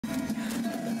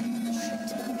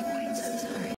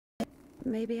Sorry.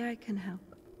 Maybe I can help.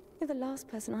 You're the last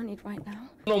person I need right now.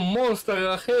 No monster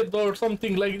ahead or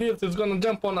something like this is gonna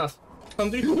jump on us.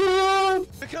 Something.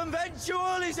 The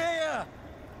conventual is here!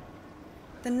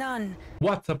 The nun.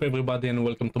 What's up everybody and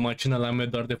welcome to my channel. I'm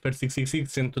Edward the First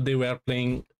 666 and today we are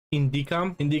playing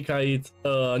Indika. Indika is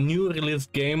a new release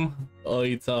game.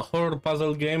 It's a horror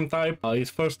puzzle game type. It's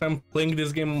first time playing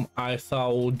this game. I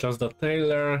saw just the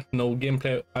trailer, no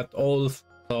gameplay at all.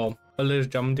 So let's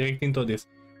jump direct into this.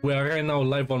 We are right now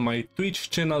live on my Twitch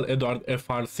channel, Edward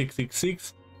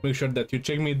FR666. Make sure that you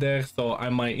check me there so I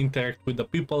might interact with the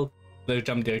people. Let's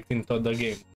jump direct into the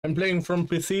game. I'm playing from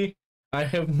PC. I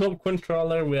have no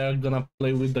controller. We are gonna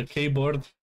play with the keyboard.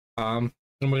 I'm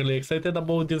really excited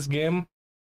about this game.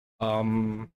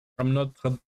 I'm not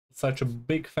such a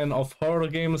big fan of horror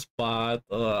games, but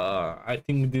I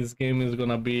think this game is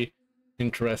gonna be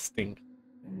interesting.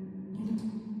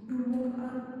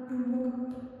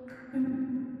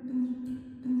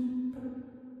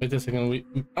 Wait a second, we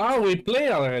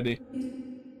play already.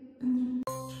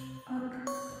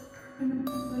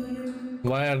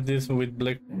 Why are these with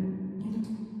black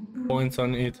points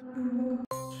on it?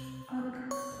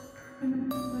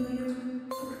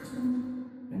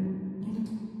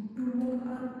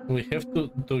 We have to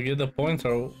get the points,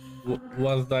 or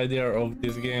what's the idea of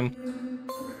this game?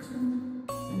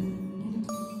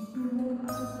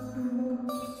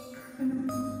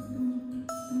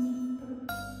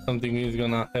 Something is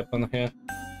gonna happen here.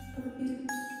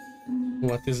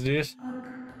 What is this?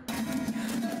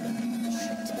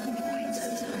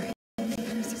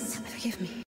 Forgive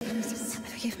me.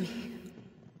 Forgive me.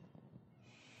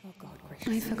 Oh God,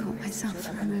 I forgot myself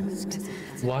for a moment.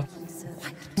 What?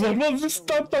 What was the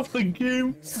start of the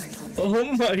game? Oh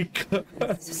my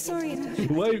god. Sorry,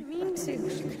 Why? I didn't mean to.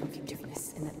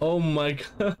 Oh my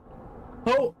god.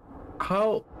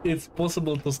 How it's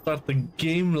possible to start a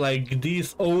game like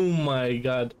this? Oh my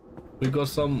god. We got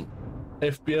some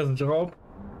FPS drop.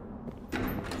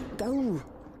 Go.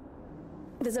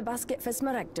 There's a basket for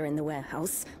Smaragda in the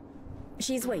warehouse.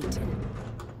 She's waiting.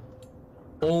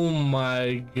 Oh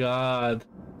my god.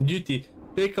 Duty.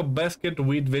 Take a basket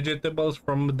with vegetables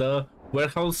from the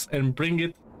warehouse and bring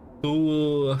it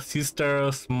to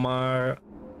Sister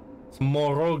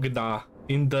Smorogda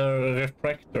in the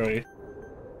refectory.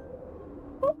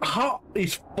 How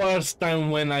is first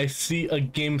time when I see a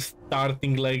game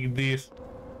starting like this?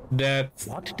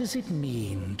 What does it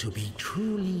mean to be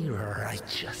truly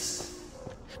righteous?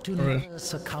 To never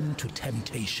succumb to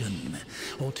temptation,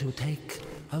 or to take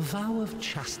a vow of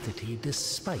chastity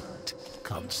despite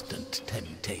constant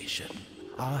temptation.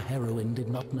 Our heroine did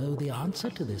not know the answer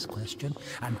to this question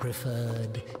and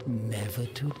preferred never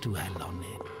to dwell on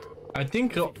it. I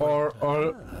think our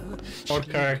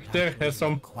character has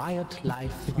some quiet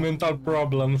life mental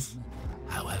problems.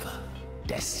 However,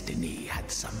 destiny had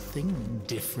something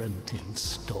different in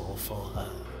store for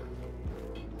her.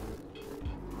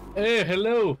 Hey,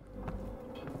 hello.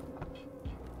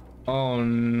 Oh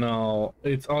no,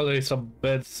 it's always a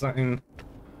bad sign.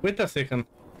 Wait a second.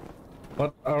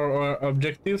 What are our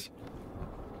objectives?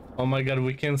 Oh my god,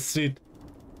 we can sit.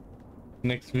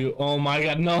 Next view. Oh my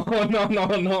god, no.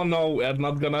 We're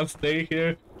not gonna stay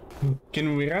here.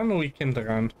 Can we run? We can't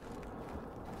run.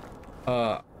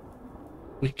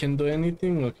 We can do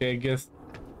anything? Okay, I guess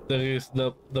there is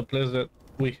the place that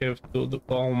we have to do.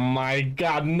 Oh my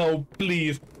god, no,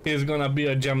 please. It's gonna be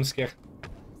a jump scare.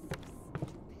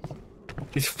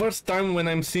 It's first time when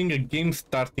I'm seeing a game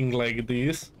starting like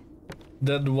this.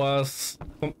 That was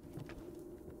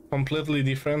completely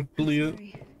different. Please.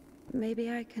 Sorry.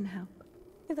 Maybe I can help.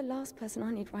 You're the last person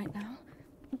I need right now.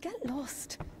 Get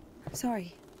lost.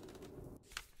 Sorry.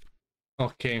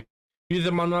 Okay. Use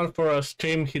a manual for a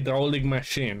stream hydraulic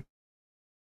machine.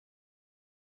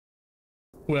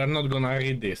 We are not gonna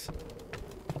read this.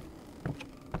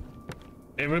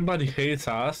 Everybody hates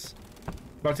us,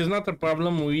 but it's not a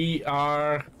problem. We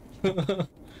are...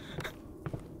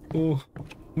 Ooh,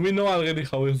 we know already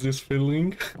how is this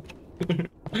feeling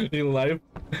in life.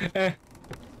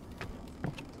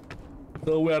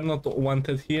 So we are not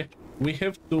wanted here. We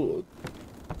have to...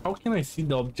 How can I see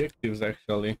the objectives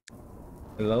actually?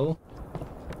 Hello?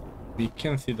 We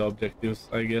can see the objectives,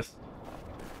 I guess.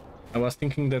 I was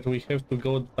thinking that we have to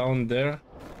go down there.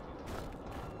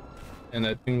 And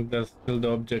I think that's still the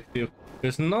objective.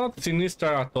 It's not sinister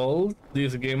at all,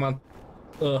 this game at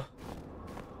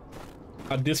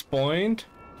this point.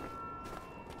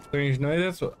 Strange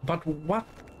noises, but what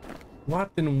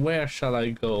and where shall I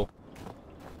go?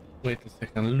 Wait a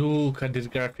second, look at this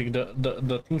graphic.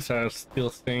 The things are still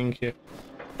staying here,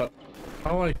 but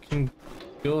how I can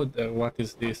go there? What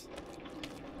is this?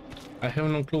 I have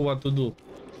no clue what to do.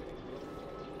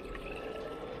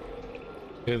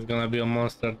 There's gonna be a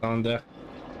monster down there.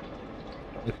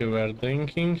 Okay, we're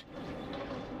drinking.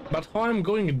 But how I'm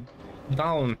going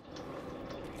down?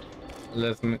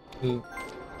 Let me...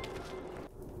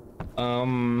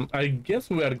 I guess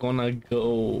we are gonna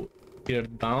go here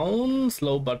down,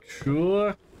 slow but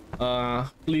sure.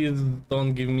 Please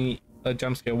don't give me a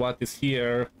jump scare. What is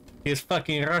here? Is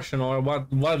fucking Russian or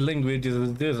what language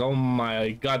is this? Oh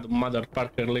my god, mother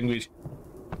Parker language.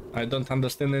 I don't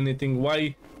understand anything.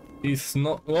 Why is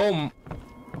not... Oh,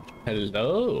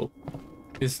 hello.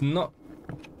 It's not...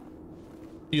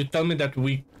 You tell me that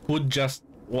we could just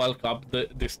walk up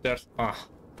the stairs. Ah,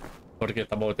 forget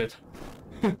about it.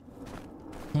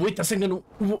 Wait a second,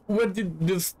 where did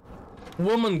this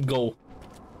woman go?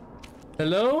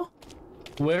 Hello?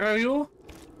 Where are you?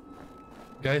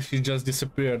 Guys, she just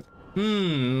disappeared.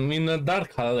 In a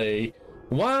dark alley.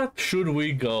 What should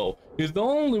we go? Is the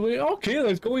only way? Okay,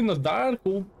 let's go in a dark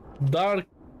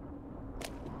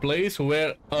place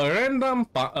where a random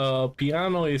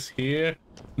piano is here.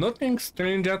 Nothing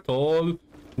strange at all.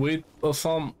 With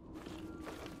some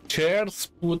chairs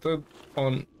put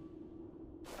on.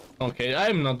 Okay,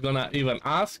 I'm not gonna even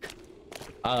ask.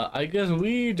 I guess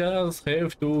we just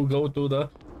have to go to the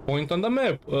point on the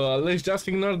map. Let's just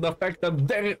ignore the fact that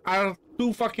there are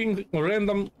two fucking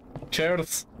random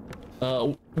chairs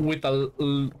with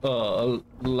a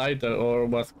lighter or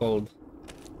what's called.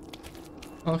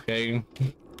 Okay.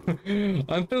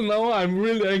 Until now, I'm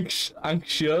really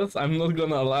anxious. I'm not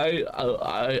gonna lie.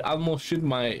 I almost shit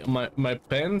my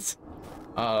pants.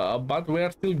 But we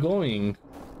are still going.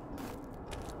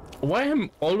 Why I'm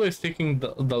always taking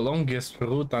the longest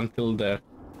route until there?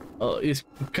 It's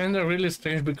kind of really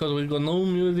strange because we got no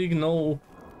music, no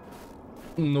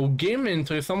game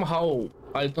entry. Somehow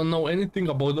I don't know anything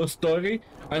about the story.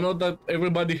 I know that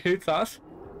everybody hates us,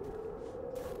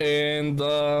 and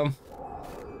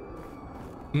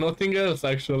nothing else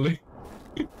actually.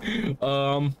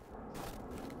 Oh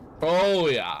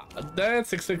yeah,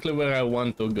 that's exactly where I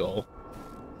want to go.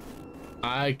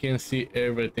 I can see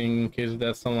everything in case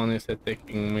that someone is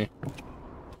attacking me.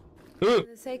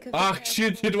 Ah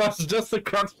shit, it was just a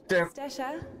crouch there.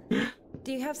 Stasha,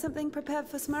 do you have something prepared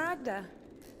for Smaragda?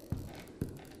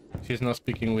 She's not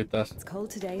speaking with us. It's cold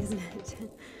today, isn't it?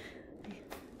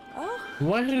 Oh,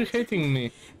 Why are you hating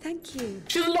me? thank you.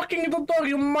 She's locking the door,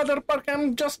 you motherfucker.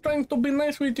 I'm just trying to be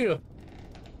nice with you.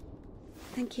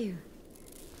 Thank you.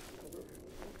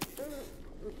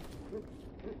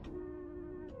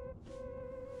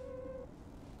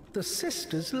 The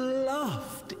sisters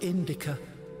loved Indika.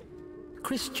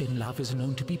 Christian love is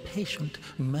known to be patient,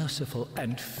 merciful,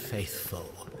 and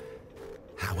faithful.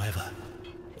 However,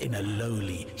 in a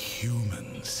lowly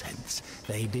human sense,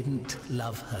 they didn't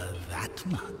love her that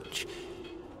much.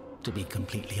 To be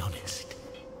completely honest,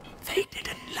 they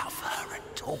didn't love her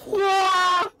at all.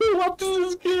 What is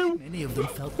this game? Many of them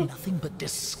felt nothing but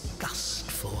disgust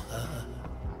for her.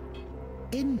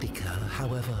 Indika,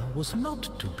 however, was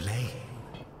not to blame.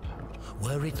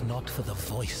 Were it not for the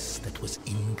voice that was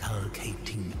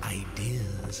inculcating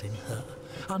ideas in her,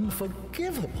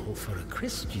 unforgivable for a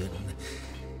Christian,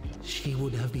 she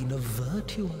would have been a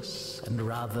virtuous and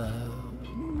rather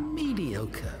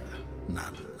mediocre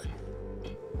nun.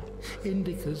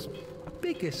 Indika's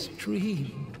biggest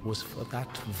dream was for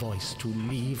that voice to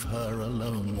leave her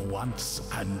alone once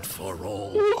and for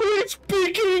all. Who is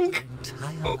speaking? Her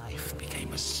entire life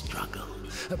became a struggle,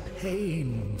 a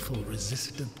painful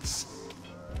resistance.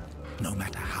 No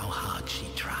matter how hard she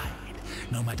tried,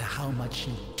 no matter how much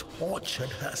she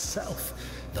tortured herself,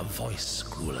 the voice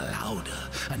grew louder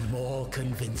and more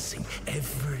convincing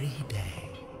every day.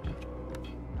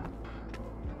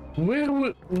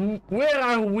 Where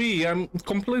are we? I'm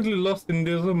completely lost in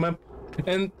this map,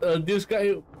 and this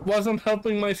guy wasn't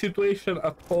helping my situation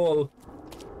at all.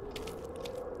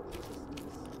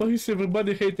 Why is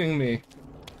everybody hating me?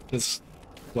 That's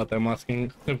what I'm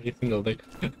asking every single day.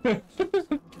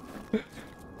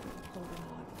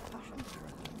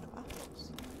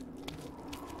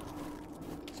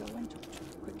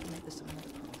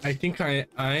 I think I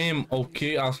am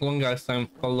okay as long as I'm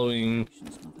following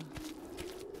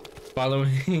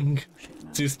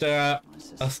sister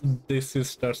as the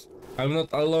sisters. I'm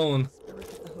not alone.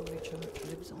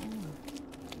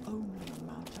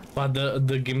 But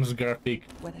the game's graphic,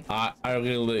 I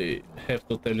really have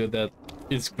to tell you that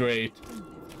it's great.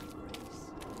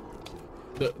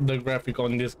 The graphic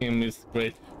on this game is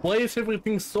great. Why is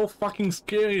everything so fucking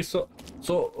scary? So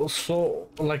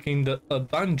like in the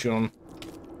dungeon.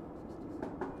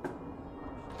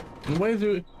 Why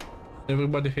is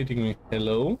everybody hating me?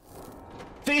 Hello?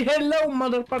 Say hello,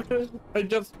 motherfucker! I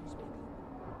just...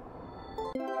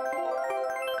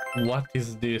 What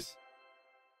is this?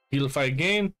 Health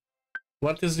again?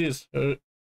 What is this?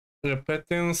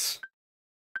 Repentance?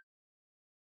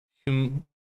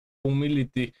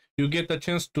 Humility. You get a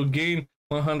chance to gain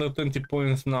 120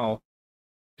 points now.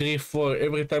 3-4.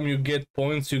 Every time you get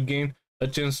points, you gain a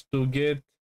chance to get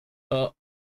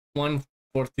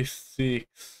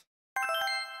 146.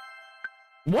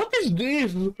 What is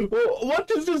this?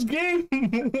 What is this game?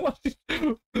 What is...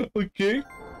 Okay.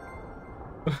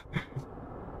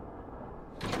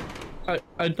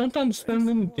 I don't understand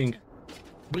anything.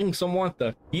 Bring some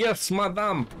water. Yes,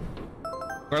 madam.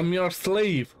 I'm your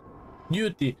slave.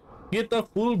 Duty. Get a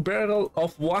full barrel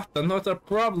of water. Not a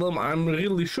problem. I'm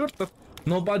really sure that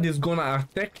nobody's gonna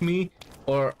attack me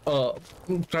or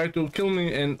try to kill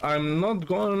me, and I'm not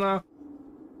gonna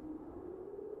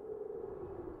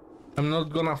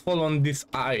fall on this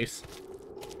ice.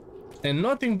 And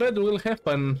nothing bad will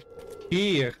happen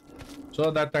here.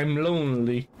 So that I'm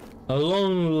lonely. A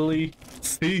lonely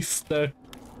sister,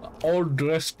 all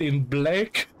dressed in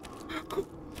black,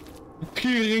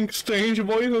 hearing strange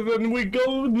voices, and we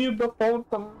go near the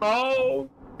fountain now,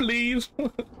 please.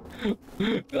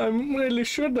 I'm really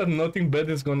sure that nothing bad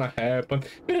is gonna happen.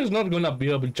 There's not gonna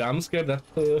be a jump scare that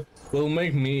will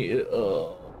make me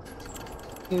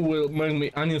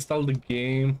uninstall the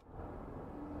game.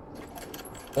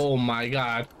 Oh my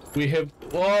god, we have...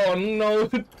 Oh no,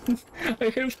 I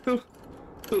have to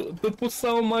put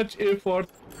so much effort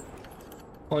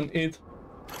on it.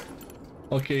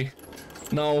 Okay,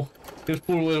 now it's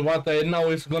full with water, and now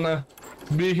it's gonna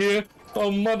be here. Oh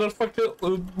motherfucker,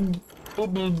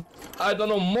 I don't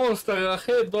know, monster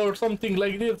ahead or something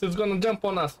like this. It's gonna jump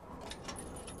on us.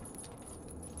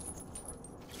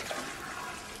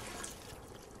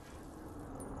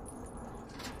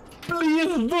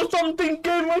 Please do something,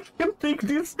 game. I can't take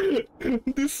this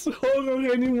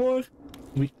horror anymore.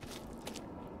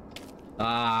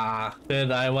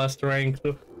 That I was trying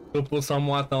to put some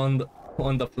water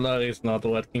on the floor is not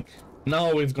working.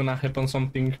 Now it's gonna happen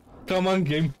something. Come on,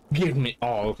 game, give me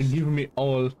all, give me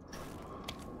all.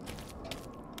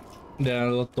 There are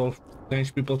a lot of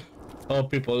strange people,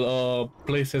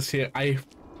 places here. I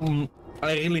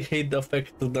really hate the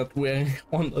fact that we're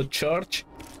on a church.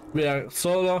 We are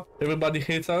solo. Everybody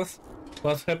hates us.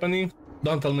 What's happening?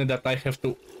 Don't tell me that I have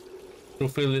to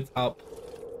fill it up.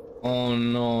 Oh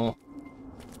no.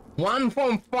 1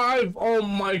 from 5. Oh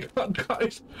my god,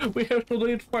 guys, we have to do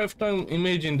it 5 times.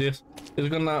 Imagine this. It's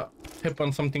gonna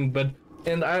happen something bad,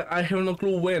 and I have no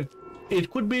clue when.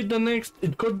 It could be the next,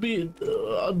 it could be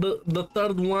the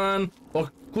third one,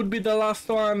 or could be the last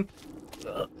one.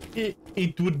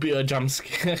 It would be a jump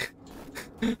scare.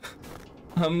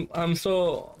 I'm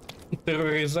so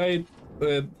terrorized,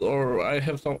 or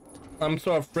I'm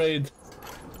so afraid.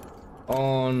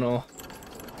 Oh no.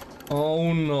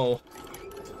 Oh no.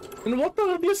 And what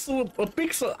are these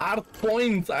pixel art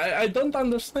points? I don't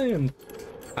understand.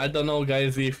 I don't know,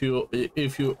 guys, if you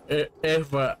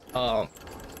ever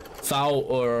saw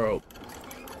or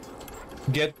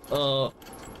get a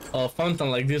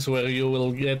fountain like this where you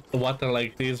will get water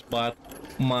like this, but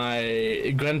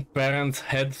my grandparents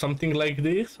had something like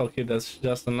this. Okay, that's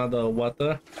just another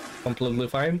water, completely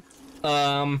fine.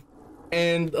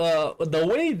 And the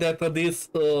way that this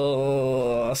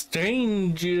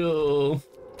strange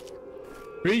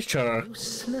creature...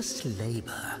 Useless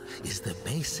labor is the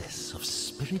basis of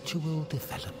spiritual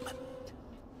development.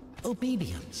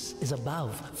 Obedience is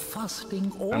above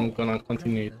fasting or... I'm gonna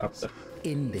continue it after.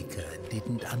 Indika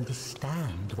didn't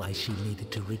understand why she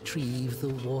needed to retrieve the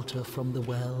water from the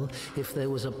well if there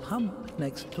was a pump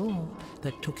next door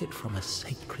that took it from a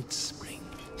sacred spring.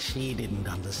 She didn't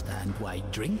understand why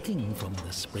drinking from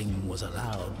the spring was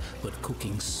allowed, but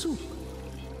cooking soup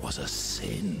was a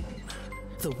sin.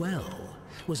 The well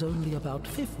was only about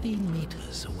 15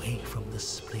 meters away from the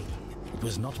spring. It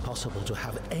was not possible to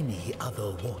have any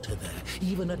other water there.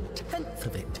 Even a tenth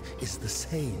of it is the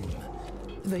same.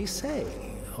 They say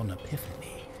on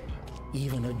Epiphany,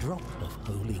 even a drop of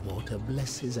holy water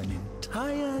blesses an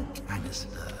entire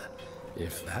canister.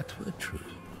 If that were true,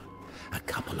 a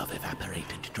couple of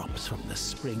evaporated drops from the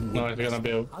spring no, it's gonna be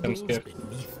a puddles scared.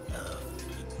 beneath earth.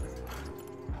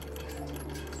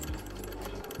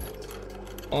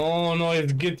 Oh no,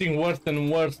 it's getting worse and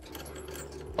worse.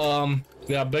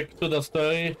 Yeah, back to the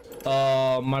story.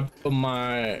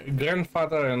 My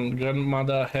grandfather and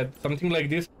grandmother had something like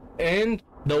this, and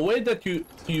the way that you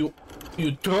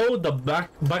throw the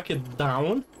bucket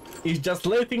down, is just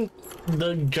letting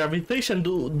the gravitation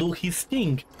do his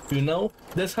thing, you know?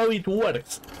 That's how it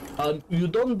works. You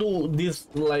don't do this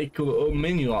like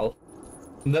manual.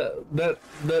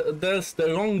 That's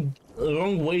the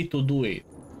wrong way to do it.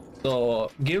 So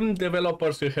game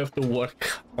developers, you have to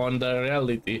work on the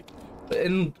reality.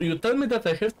 And you tell me that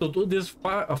I have to do this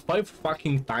five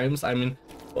fucking times. I mean,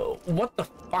 what the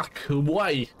fuck?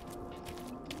 Why?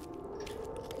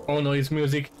 Oh no, it's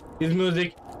music. It's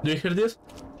music. Do you hear this?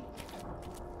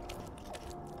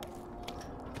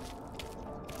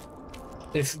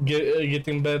 It's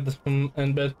getting bad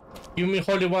and bad. Give me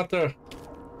holy water.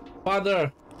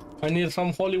 Father, I need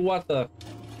some holy water.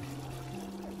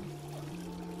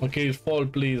 Okay, fall,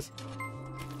 please.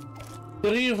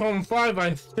 3 from 5.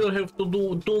 I still have to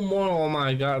do 2 more. Oh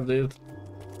my god, dude.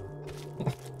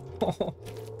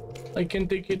 I can't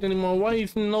take it anymore. Why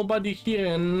is nobody here?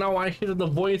 And now I hear the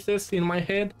voices in my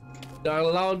head. They are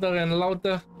louder and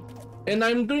louder. And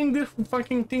I'm doing this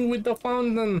fucking thing with the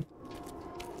fountain.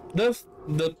 That's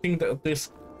the thing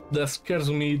that scares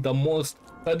me the most.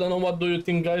 I don't know what do you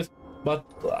think, guys, but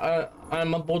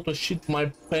I'm about to shit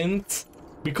my pants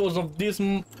because of this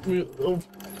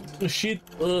shit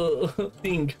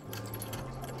thing.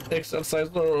 Exercise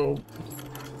or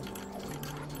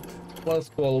what's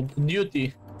called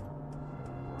duty.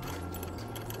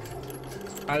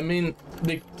 I mean,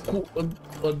 the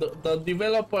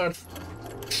developers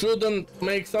shouldn't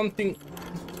make something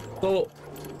so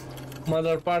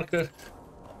Mother Parker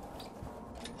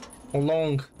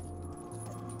long.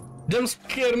 Don't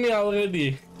scare me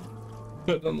already.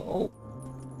 I don't know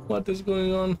what is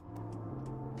going on.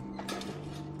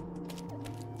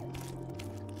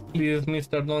 Please,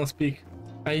 mister, don't speak.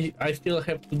 I still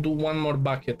have to do one more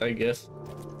bucket, I guess.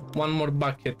 One more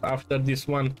bucket after this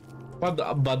one. But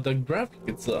the graphic,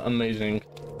 it's amazing.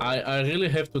 I really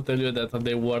have to tell you that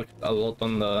they worked a lot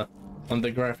on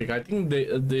the graphic. I think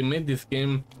they made this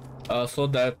game so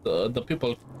that the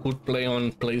people could play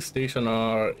on PlayStation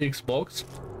or Xbox.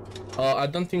 I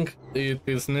don't think it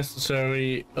is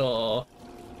necessary an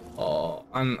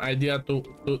idea to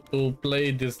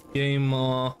play this game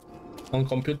on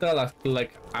computer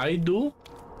like I do,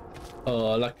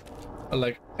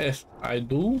 like as I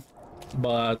do.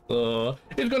 But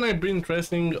it's gonna be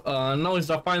interesting. Now is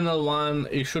the final one.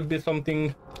 It should be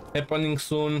something happening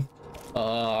soon,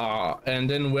 and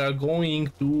then we are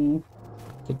going to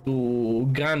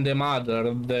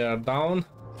grandmother there down.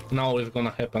 Now it's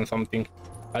gonna happen something.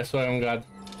 I swear on God.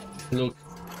 Look,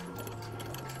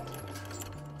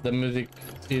 the music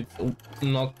is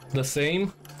not the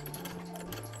same.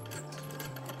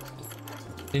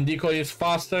 Indika is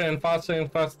faster and faster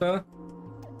and faster.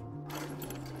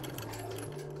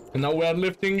 And now we are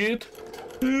lifting it.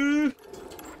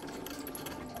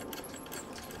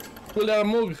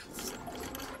 Mug.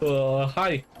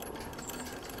 Hi.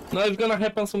 Now it's gonna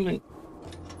happen something.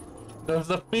 There's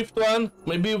the 5th one.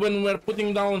 Maybe when we're putting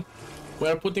it on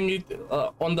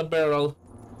the barrel.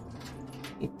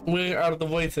 Where are the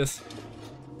voices?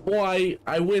 Oh,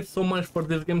 I wait so much for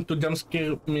this game to jump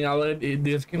scare me already.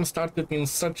 This game started in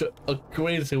such a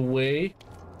crazy way.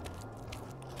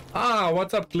 Ah,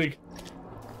 what's up, Click?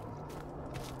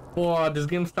 Oh, this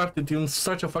game started in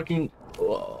such a fucking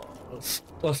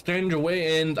a strange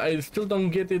way, and I still don't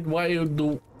get it. Why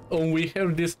do we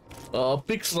have this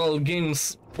pixel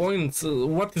games points?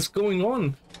 What is going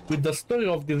on with the story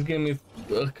of this game? Is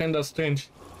kind of strange.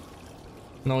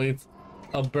 No, it's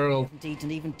a barrel. Haven't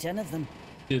eaten even 10 of them.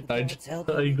 Shit, I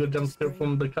got jump scare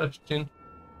from the cutscene.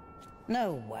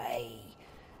 No way.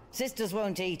 Sisters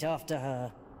won't eat after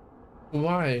her.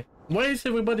 Why? Why is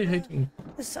everybody hating?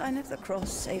 The sign of the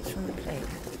cross saves from the plague,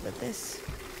 but this,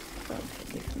 God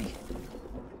forgive me.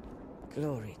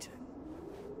 Glory to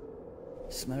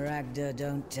Smaragda,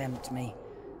 don't tempt me.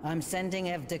 I'm sending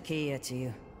Evdokia to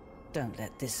you. Don't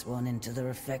let this one into the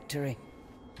refectory.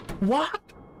 What?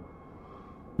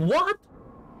 What?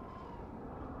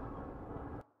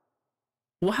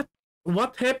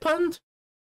 What happened?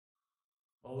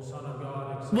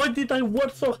 Why did I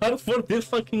work so hard for this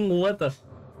fucking water?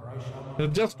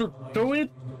 Just to throw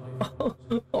it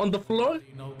on the floor?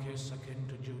 No kiss akin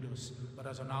to Judas, but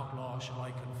as an outlaw shall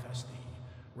I confess thee.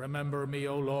 Remember me,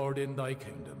 O Lord, in thy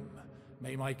kingdom.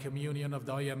 May my communion of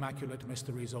thy immaculate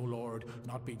mysteries, O Lord,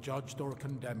 not be judged or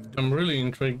condemned. I'm really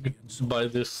intrigued by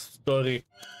this story.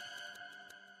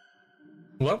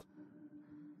 What?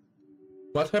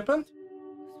 What happened?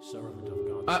 Servant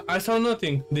of God. I saw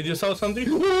nothing. Did you saw something?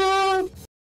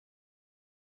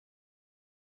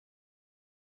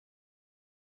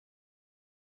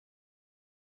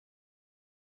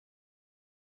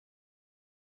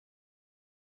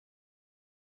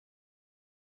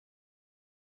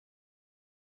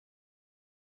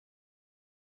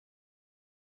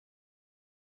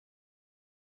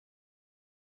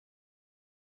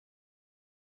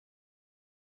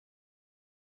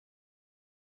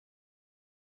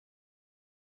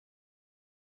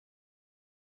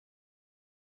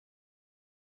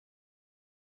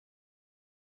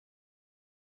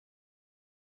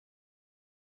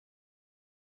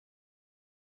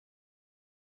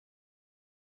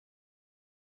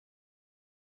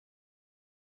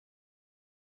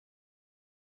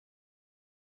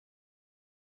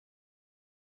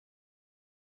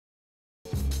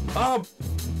 up!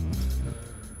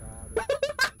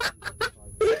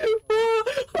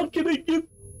 How can I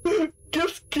get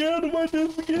scared by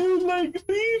this game like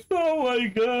this? Oh my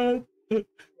god!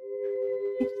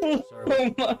 Oh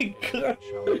my god!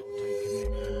 Shall now take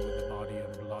communion with the body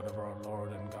and blood of our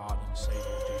Lord and God and Savior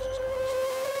Jesus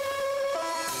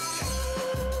Christ.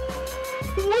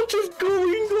 What is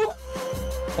going on?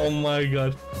 Oh my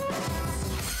god.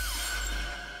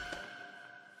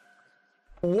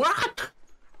 What?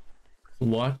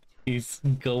 What is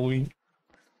going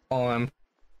on?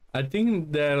 I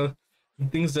think there are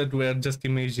things that were just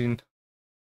imagined.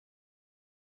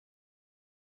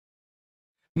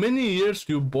 Many years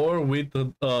you bore with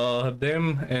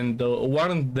them and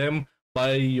warned them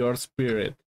by your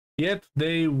spirit, yet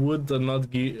they would not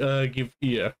give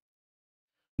ear.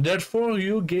 Therefore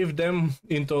you gave them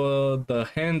into the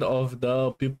hand of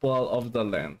the people of the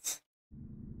lands.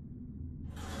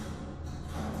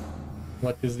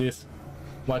 What is this?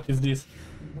 What is this?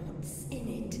 What's in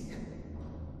it?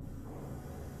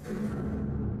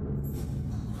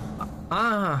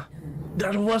 Ah,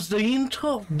 that was the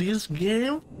intro of this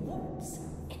game? What's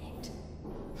in it?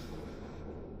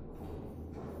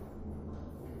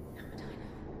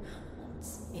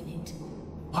 What's in it?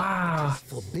 Wow.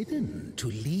 Forbidden to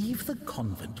leave the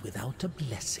convent without a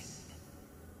blessing.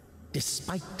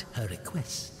 Despite her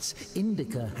requests,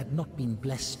 Indika had not been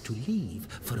blessed to leave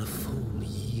for a full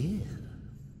year.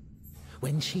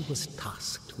 When she was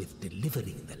tasked with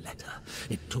delivering the letter,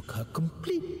 it took her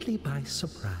completely by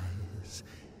surprise.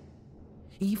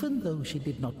 Even though she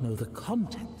did not know the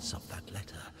contents of that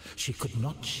letter, she could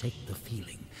not shake the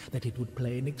feeling that it would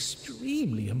play an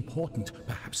extremely important,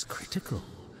 perhaps critical,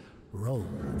 role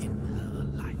in her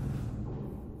life.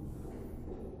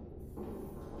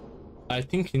 I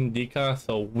think Indika,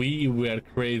 so we were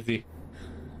crazy.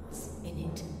 What's in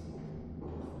it?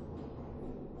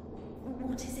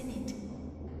 What is in it?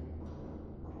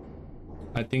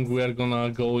 I think we are gonna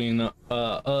go in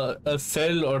a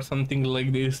cell or something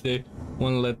like this. They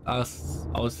won't let us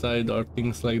outside or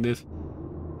things like this.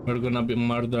 We're gonna be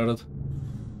murdered.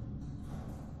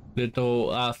 They throw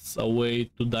us away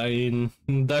to die in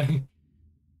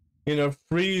a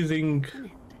freezing,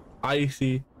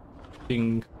 icy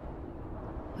thing.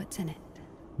 What's in it?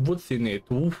 What's in it?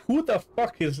 Who the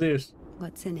fuck is this?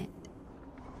 What's in it?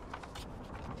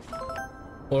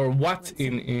 Or what's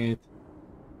in it?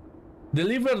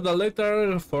 Deliver the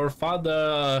letter for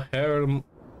Father Herman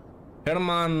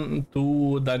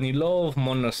to Danilov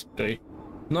Monastery.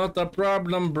 Not a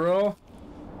problem, bro.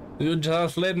 You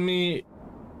just let me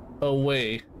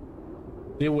away.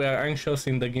 They were anxious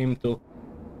in the game too.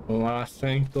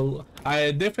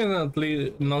 I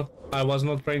definitely not. I was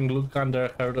not trying to look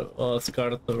under her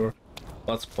skirt or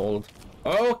what's called.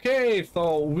 Okay,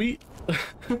 so we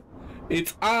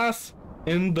it's us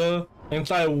in the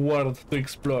entire world to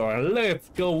explore. Let's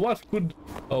go. What could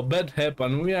bad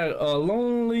happen? We are a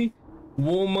lonely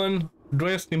woman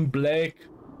dressed in black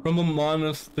from a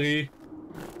monastery.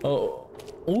 Oh,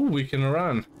 we can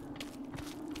run.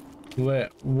 Where?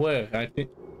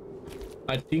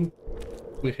 I think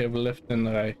we have left and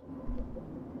right.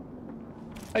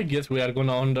 I guess we are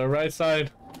gonna on the right side.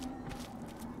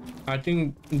 I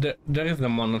think there is the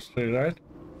monastery, right?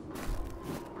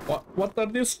 What are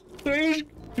these strange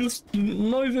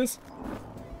noises?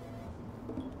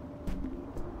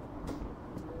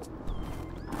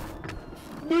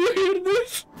 Do you hear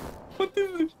this? What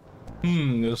is this?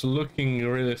 It's looking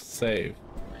really safe.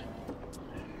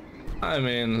 I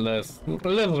mean, let's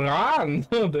run.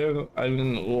 I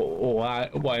mean,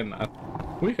 why not?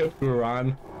 We have to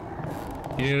run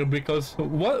here because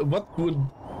what could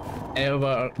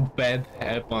ever bad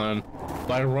happen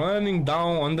by running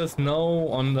down on the snow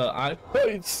on the ice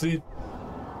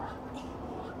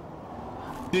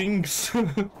things?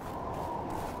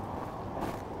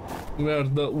 We are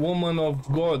the woman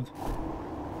of God.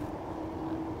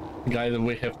 Guys,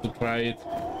 we have to try it.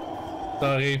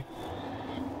 Sorry.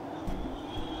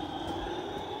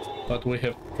 But we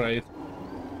have to try it.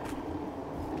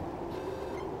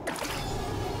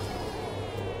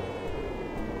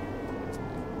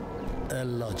 A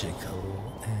logical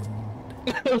end.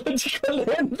 A logical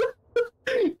end.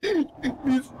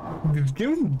 This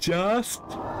game just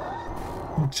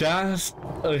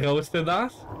roasted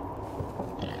us.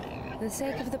 For the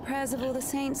sake of the prayers of all the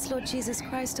saints, Lord Jesus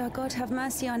Christ, our God, have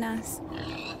mercy on us.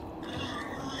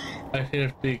 I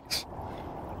hear pigs.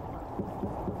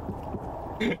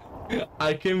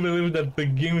 I can't believe that the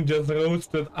game just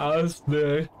roasted us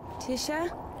there.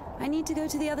 Tisha, I need to go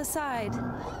to the other side.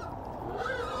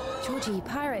 Georgie,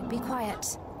 pirate, be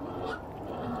quiet.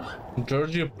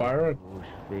 Georgie Pirate.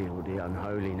 Feel the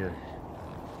unholiness.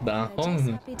 The They're just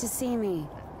unholiness. happy to see me.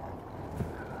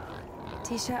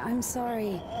 Tisha, I'm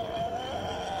sorry.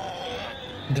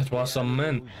 That was a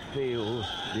man. Feel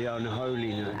the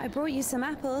unholiness. I brought you some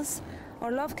apples.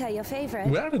 Or Lovka, your favorite.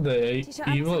 Were they Tisha,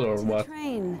 I'm evil or to the what?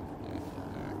 train.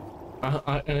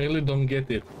 I really don't get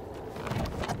it.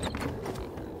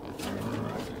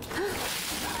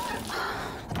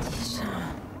 Tisha,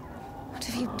 what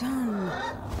have you done?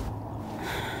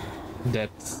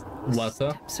 That's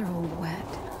water. Steps are all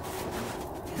wet.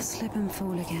 You'll slip and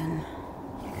fall again.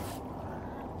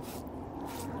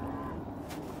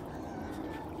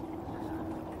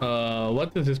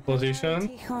 What is this position?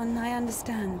 Tikhon, I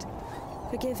understand.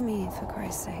 Forgive me, for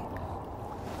Christ's sake.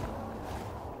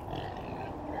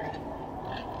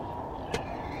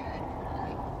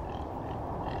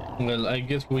 Well, I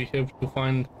guess we have to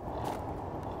find...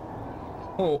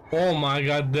 Oh my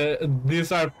god,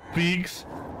 these are pigs.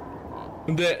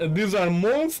 These are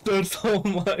monsters, oh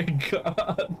my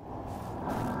god.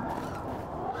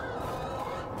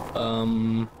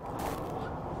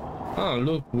 Oh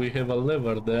look, we have a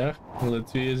lever there.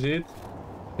 Let's use it,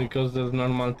 because there's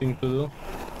normal thing to do.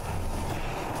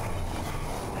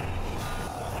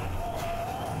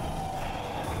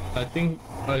 I think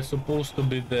I'm supposed to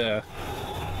be there.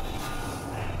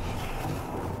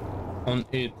 On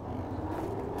it.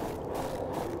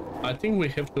 I think we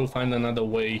have to find another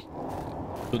way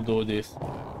to do this.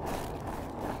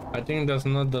 I think that's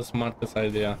not the smartest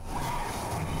idea.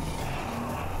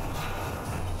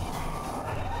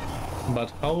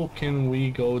 But how can we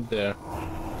go there?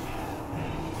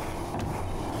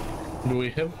 Do we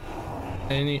have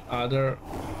any other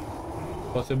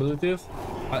possibilities?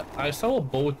 I saw a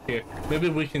boat here. Maybe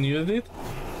we can use it?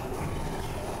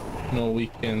 No, we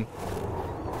can't.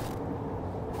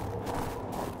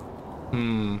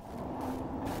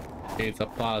 Okay, it's a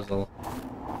puzzle.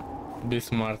 Be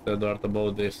smart, Edward,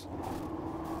 about this.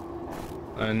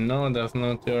 I know that's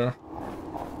not your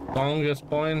strongest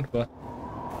point, but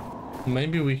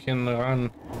maybe we can run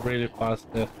really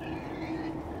fast there.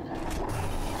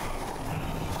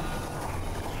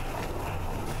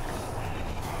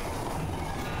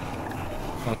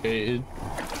 Okay,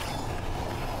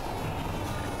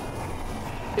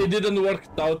 it didn't work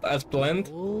out as planned.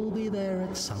 We'll be there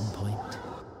at some point.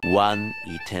 One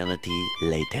eternity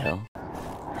later.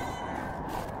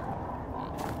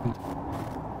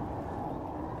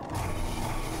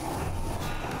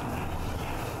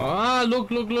 Ah,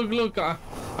 look.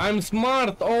 I'm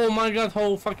smart. Oh my god,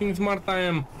 how fucking smart I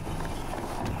am.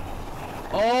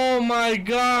 Oh my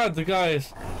god,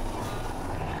 guys.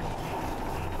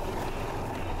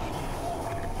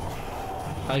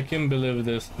 I can't believe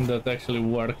this. That actually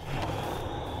worked.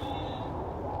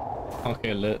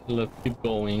 Okay, let's keep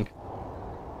going.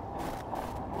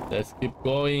 Let's keep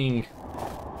going.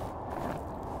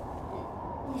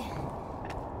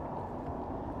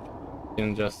 You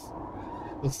can just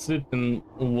sit and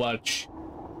watch.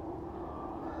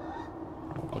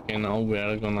 Okay, now we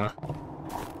are gonna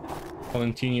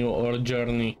continue our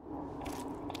journey.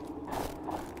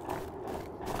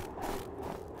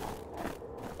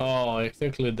 Oh,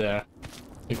 exactly there.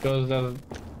 Because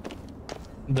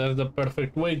that's the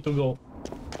perfect way to go.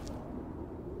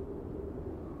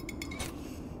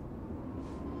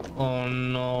 Oh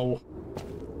no.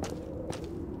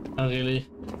 I really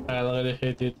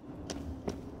hate it.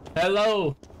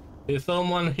 Hello! Is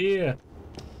someone here?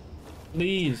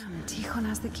 Please. Tikhon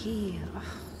has the key. Oh,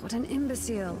 what an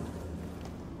imbecile.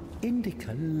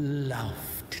 Indika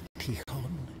loved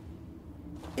Tikhon.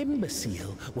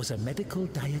 Imbecile was a medical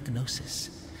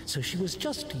diagnosis, so she was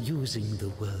just using the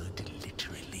word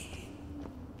literally.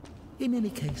 In any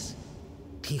case,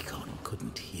 Tikhon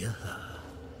couldn't hear her.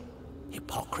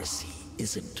 Hypocrisy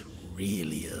isn't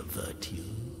really a virtue,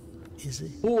 is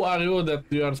it? Who are you that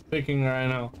you are speaking right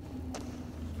now?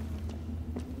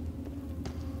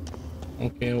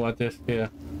 Okay, what is here?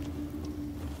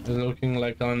 It's looking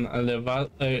like an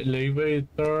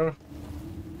elevator.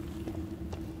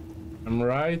 I'm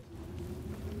right?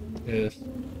 Yes,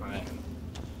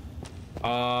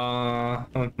 I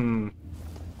am.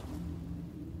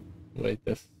 Wait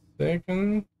a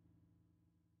second.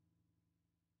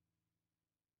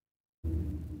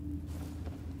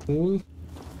 Cool.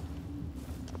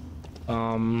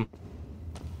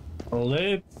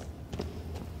 Let's,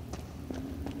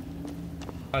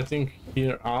 I think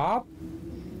here up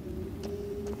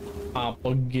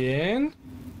again.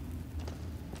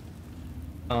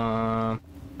 I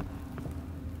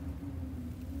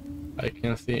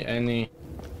can't see any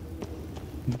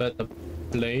better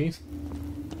place.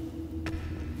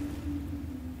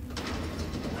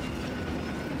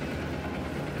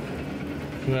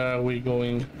 Where are we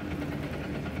going?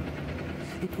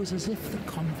 It was as if the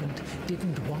convent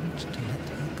didn't want to let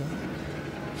her go.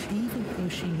 Even though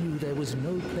she knew there was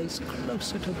no place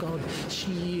closer to God,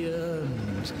 she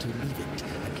yearned to leave it,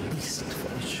 at least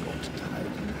for a short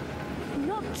time.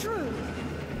 Not true!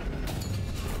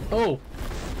 Oh!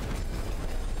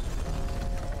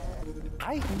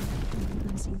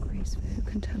 Unseen grace, for who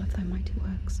can tell of thy mighty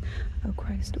works, O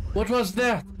Christ? What was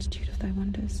that? Multitude of thy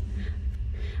wonders.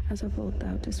 As of old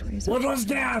thou didst raise up. What was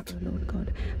that? O Lord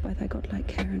God, by thy godlike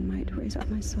care and might, raise up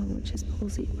my soul, which is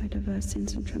palsied by diverse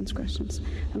sins and transgressions,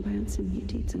 and by unseen new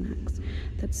deeds and acts,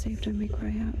 that saved I may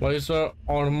cry out. Why is our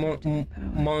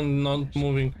mind not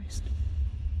moving? Christ.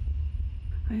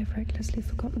 I have recklessly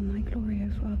forgotten thy glory, O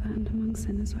Father, and among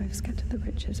sinners I have scattered the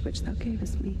riches which thou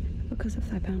gavest me. Because of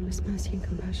thy boundless mercy and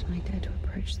compassion I dare to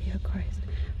approach thee, O Christ.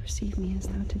 Receive me as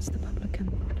thou didst the publican,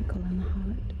 the prodigal, and the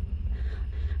harlot.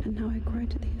 And now I cry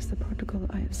to thee as the prodigal,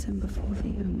 I have sinned before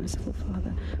thee, O merciful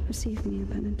Father. Receive me, a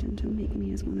penitent, and make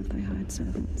me as one of thy hired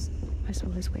servants. My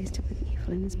soul is wasted with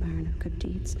evil and is barren of good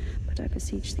deeds. But I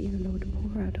beseech thee, O Lord,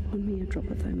 pour out upon me a drop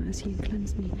of thy mercy and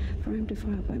cleanse me, for I am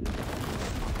defiled by my...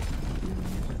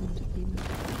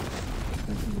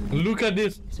 Look at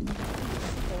this!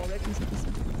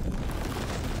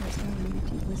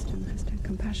 Wisdom, hast had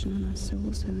compassion on us, so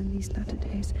also in these latter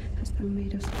days hast thou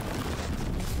made us.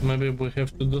 Maybe we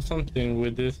have to do something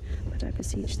with this. But I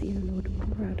beseech thee, O Lord,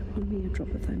 pour out upon me a drop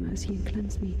of thy mercy and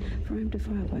cleanse me, for I am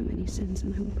defiled by many sins,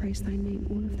 and I will praise thy name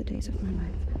all of the days of my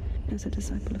life. As a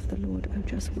disciple of the Lord, O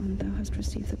just one, thou hast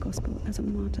received the gospel. As a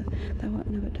martyr, thou art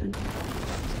never done.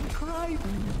 Cry!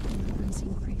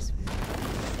 Unseen grace.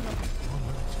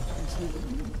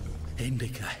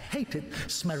 Indika hated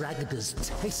Smaragda's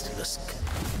tasteless.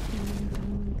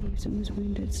 Leaves and was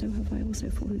wounded, so have I also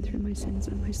fallen through my sins,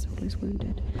 and my soul is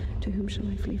wounded. To whom shall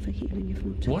I flee for healing, if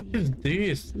not to What thee? is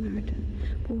this? Samaritan,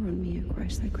 pour on me, O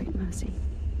Christ, thy great mercy.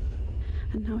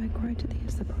 And now I cry to thee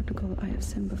as the prodigal, I have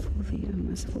sinned before thee, O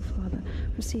merciful Father.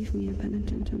 Receive me, a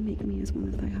penitent, and make me as one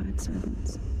of thy hired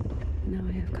servants. Now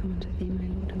I have come unto thee, my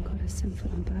Lord and God, as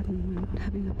sinful and burdened, not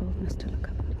having the boldness to look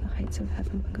up into the heights of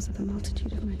heaven because of the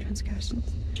multitude of my transgressions.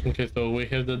 Okay, so we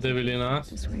have the devil in us.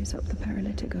 Just raise up the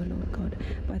paralytic, O Lord God,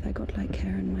 by thy godlike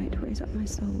care and might. Raise up my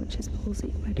soul, which is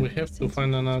palsied by We have to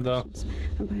find another.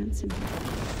 And by unseen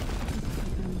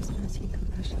mercy and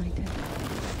compassion I did.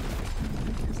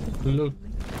 Look.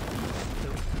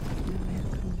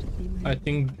 I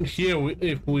think here,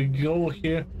 if we go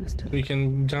here, we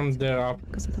can jump there up.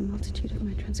 Because of the multitude of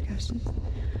my transgressions,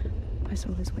 my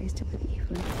soul is wasted with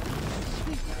evil.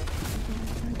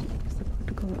 As the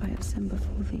prodigal, I have sinned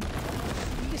before thee.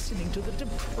 Listening to the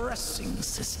depressing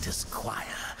sisters' choir.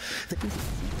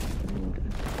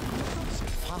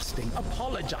 Fasting,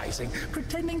 apologizing,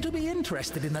 pretending to be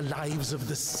interested in the lives of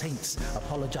the saints,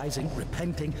 apologizing,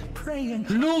 repenting, praying.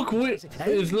 Look,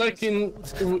 it's like in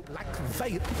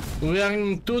we are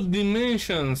in 2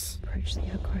 dimensions. Approach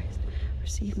thee, O Christ.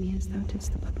 Receive me as thou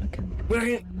didst the publican.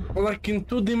 We're like in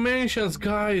 2 dimensions,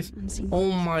 guys.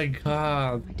 Oh my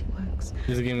god. Mighty works.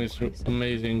 This game is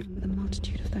amazing. The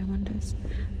multitude of thy wonders.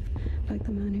 Like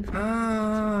the man who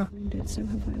wounded, so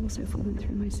have I also fallen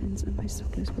through my sins, and my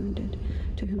soul is wounded.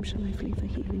 To whom shall I flee for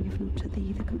healing, if not to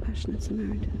thee, the compassionate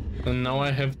Samaritan? And now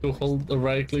I have to hold the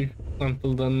right click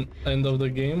until the end of the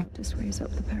game. Just raise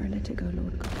up the paralytic, O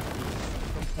Lord God.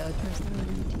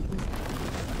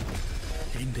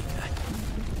 Indika.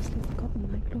 Forgotten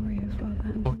thy glory, O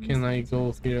Father. How can I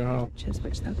go here? How?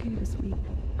 Which thou gavest me.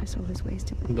 My soul is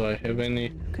wasted. Do I have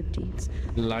any good deeds?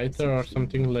 lighter or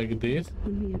something like this?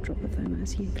 On me a drop of thy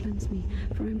mercy and cleanse me,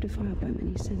 for I am defiled by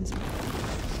many sins.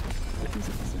 Because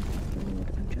of the Son of the Lord,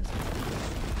 O just.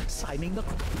 Signing the... Now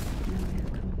I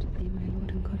have come to thee, my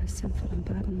Lord and God, as sinful and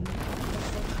burdened.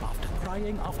 After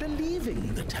crying, after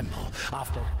leaving the temple,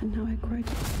 after... And now I cry to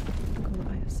thee, God,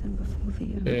 I have sinned before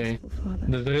thee, O merciful Father.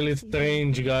 That's really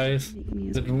strange, guys,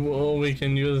 that we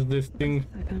can use this thing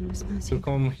to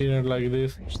come here like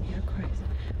this.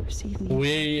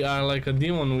 We are like a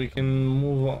demon. We can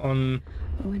move on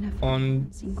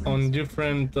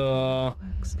different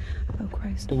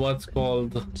what's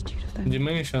called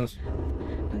dimensions.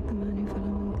 Like the man who fell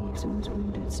among thieves and was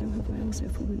wounded, so have I also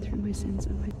fallen through my sins,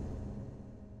 and my...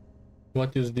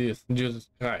 What is this? Jesus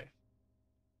Christ.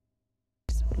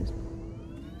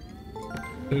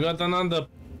 We got another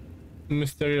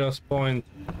mysterious point.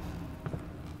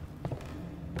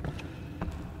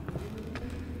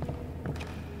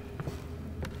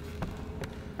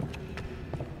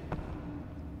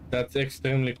 That's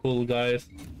extremely cool, guys.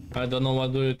 I don't know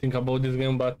what do you think about this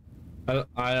game, but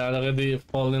I already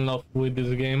fall in love with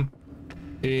this game.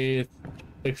 It's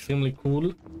extremely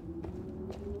cool.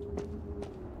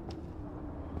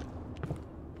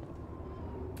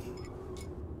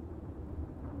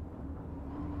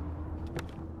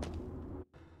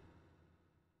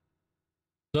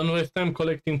 Don't waste time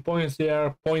collecting points, they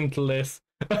are pointless.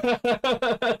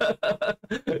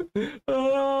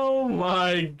 Oh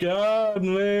my god,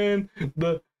 man.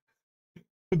 The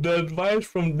advice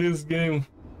from this game.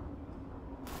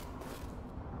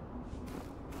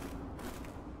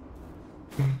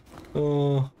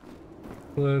 Oh,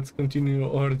 let's continue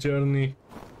our journey.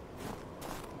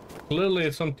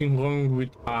 Clearly something wrong with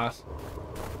us.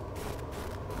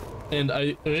 And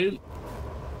I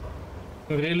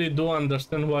really do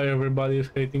understand why everybody is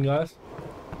hating us,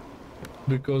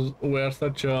 because we are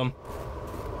such a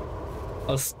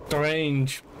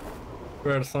strange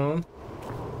person.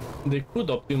 They could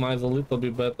optimize a little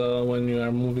bit better when you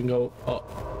are moving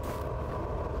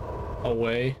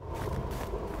away.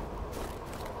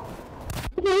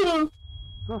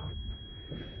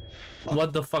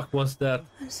 What the fuck was that?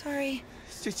 I'm sorry.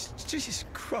 Jesus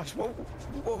Christ, what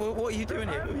are you doing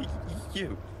here?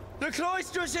 You? The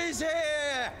cloistress is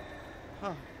here!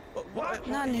 Oh, what?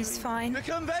 Nun is fine. The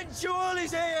conventual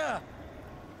is here!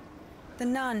 The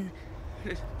nun.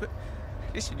 But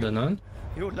listen, The nun?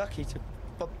 You're lucky to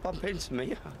bump into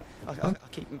me. I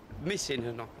keep missing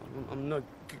and I'm not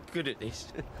good at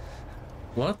this.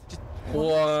 What?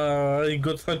 Why I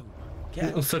got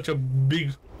such a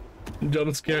big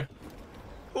jump scare.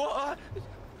 What?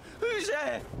 Who's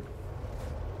there?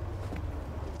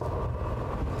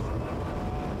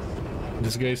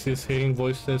 This guy is hearing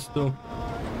voices too.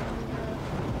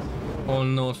 Oh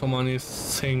no, someone is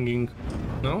singing.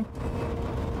 No?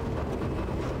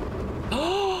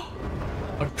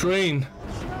 A train!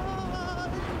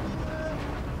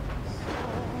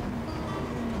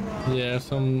 Yeah,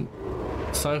 some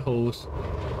psychos.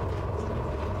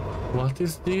 What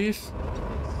is this?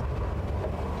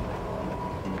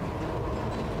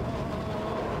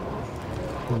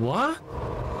 What?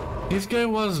 This guy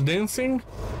was dancing?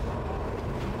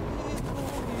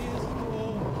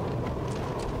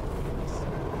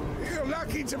 You're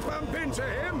lucky to bump into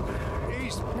him.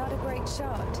 He's Not a great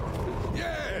shot.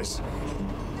 yes.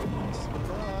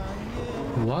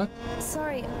 What?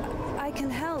 Sorry, I can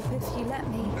help if you let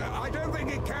me. I don't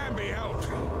think it can be helped.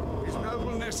 His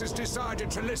nobleness has decided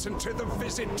to listen to the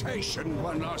visitation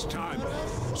one last time.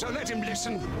 So let him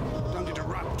listen. Don't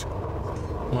interrupt.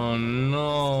 Oh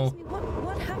no.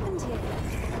 What happened here?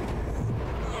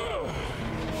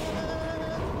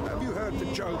 Have you heard the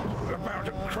joke about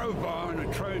a crowbar in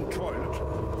a train toilet?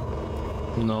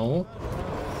 No.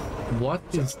 What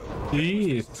is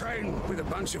this? Train with a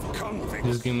bunch of convicts.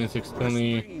 This game is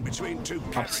extremely between two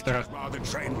abstract. while the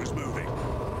train was moving.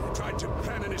 Tried to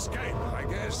plan an escape, I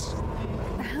guess.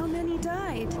 How many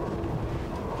died?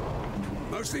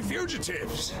 Mostly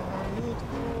fugitives.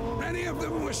 Many of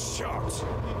them were shot.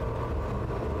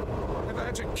 Ever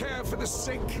had to care for the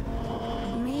sick?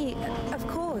 Me, of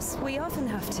course. We often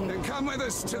have to. Then come with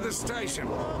us to the station.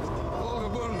 All the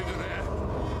wounded are there.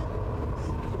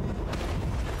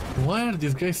 Why are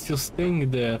these guys still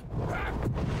staying there?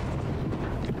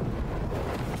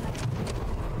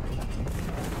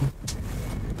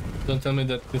 Don't tell me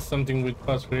that there's something with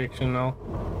fast reaction now.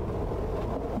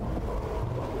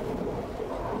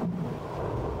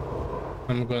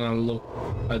 I'm gonna look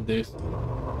at this.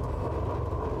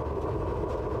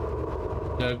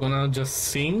 They're gonna just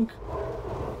sing?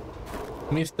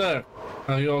 Mister,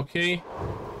 are you okay?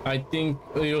 I think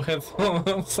you have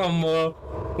some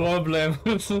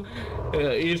problems.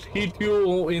 It hit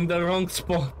you in the wrong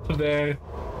spot there.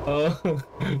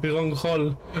 Wrong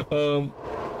hole.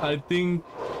 I think...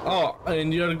 Oh,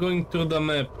 and you're going to the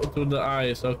map, to the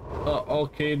eyes.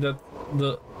 Okay, that's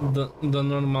the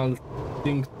normal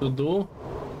thing to do.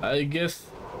 I guess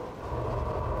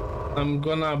I'm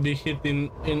gonna be hit in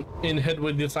head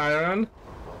with this iron.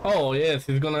 Oh yes,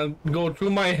 it's gonna go through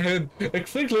my head.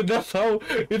 Exactly, that's how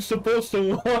it's supposed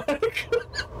to work.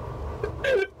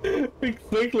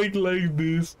 Exactly like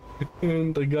this.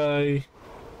 And the guy...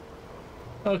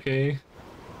 Okay.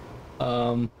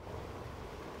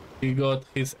 He got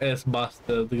his ass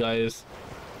busted, guys.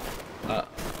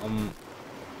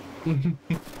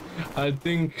 I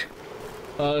think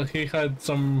he had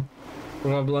some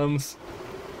problems.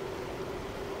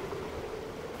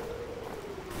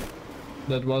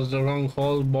 That was the wrong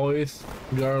hole, boys,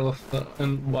 girls,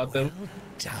 and whatever.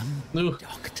 Well done,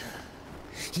 Doctor.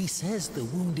 He says the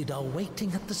wounded are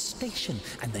waiting at the station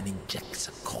and then injects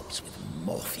a corpse with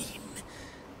morphine.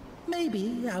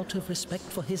 Maybe out of respect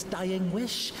for his dying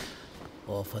wish,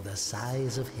 or for the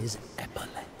size of his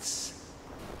epaulets.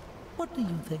 What do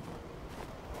you think?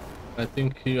 I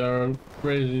think you're a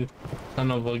crazy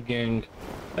son of a gang.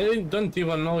 I don't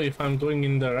even know if I'm going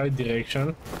in the right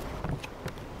direction,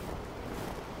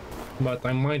 but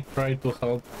I might try to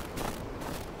help.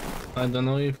 I don't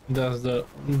know if that's the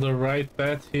right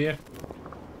path here.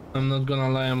 I'm not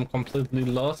gonna lie, I'm completely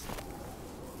lost.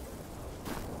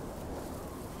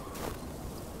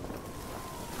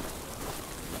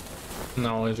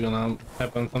 Now it's gonna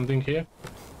happen something here.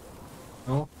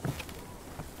 No.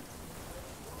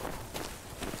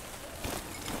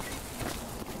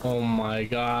 Oh my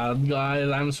god, guys,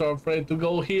 I'm so afraid to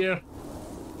go here.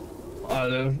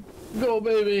 Let's go,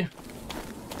 baby.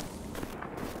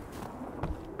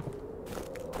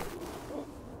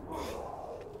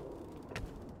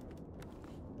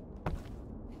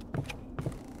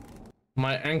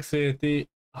 My anxiety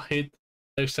hit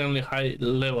extremely high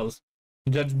levels.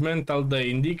 Judgmental, the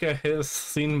Indika has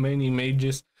seen many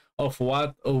images of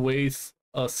what awaits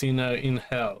a sinner in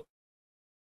hell.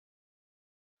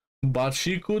 But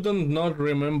she couldn't not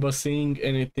remember seeing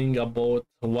anything about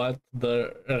what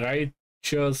the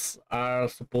righteous are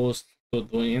supposed to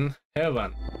do in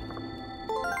heaven.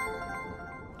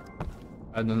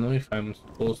 I don't know if I'm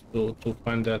supposed to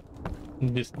find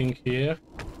this thing here.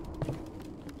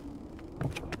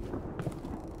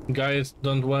 Guys,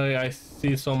 don't worry, I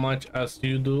see so much as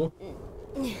you do.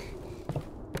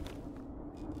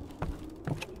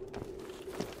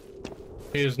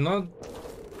 Here's nothing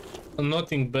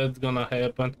bad's gonna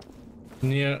happen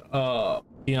near a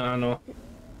piano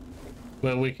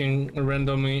where we can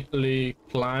randomly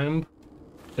climb.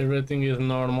 Everything is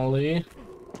normally.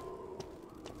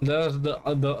 There's the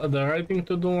right thing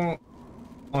to do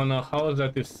on a house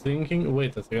that is sinking.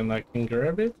 Wait a second, I can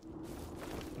grab it?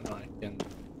 No, I can't.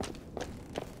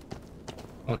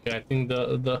 Okay, I think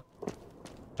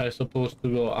I'm supposed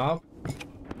to go up.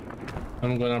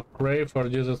 I'm gonna pray for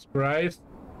Jesus Christ.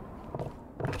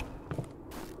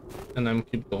 And I'm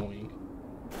keep going.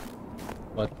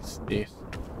 What is this?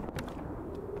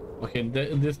 Okay,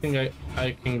 this thing I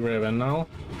can grab it now.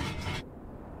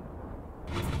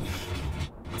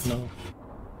 No.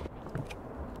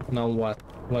 Now what?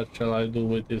 What shall I do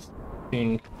with this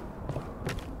thing?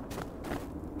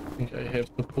 I think I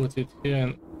have to put it here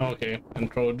and okay,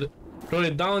 and throw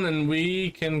it down, and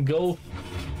we can go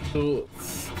to.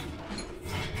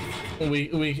 We.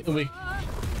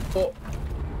 Oh.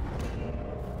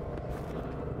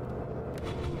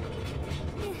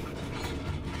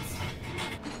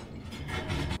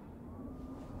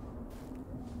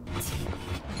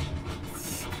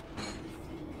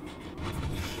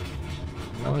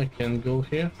 Now I can go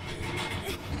here.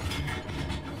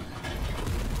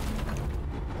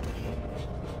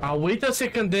 Ah, wait a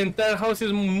second, the entire house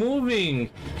is moving.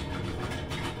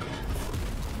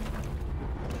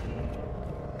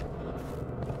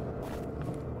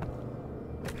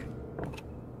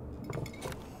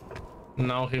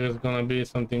 Now here is gonna be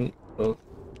something else.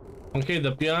 Okay,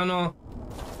 the piano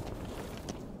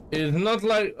is not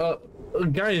like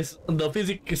guys, the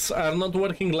physics are not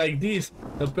working like this.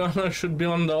 The piano should be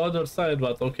on the other side,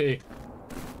 but okay.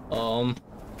 And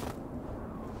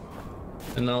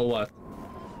now what?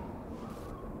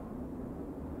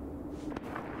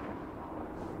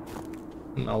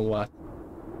 Now what?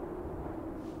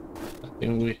 I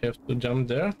think we have to jump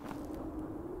there.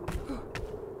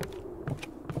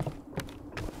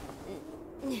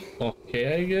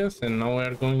 Okay, I guess, and now we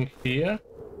are going here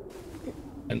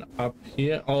and up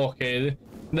here. Okay,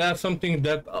 that's something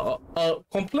that a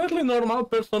completely normal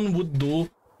person would do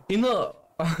in a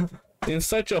in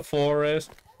such a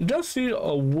forest. Just see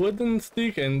a wooden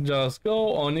stick and just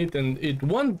go on it, and it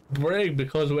won't break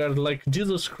because we are like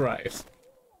Jesus Christ.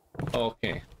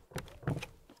 Okay,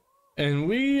 and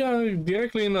we are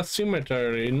directly in a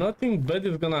cemetery. Nothing bad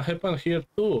is gonna happen here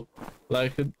too.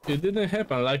 Like it didn't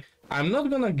happen. Like I'm not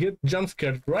gonna get jump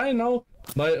scared right now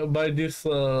by this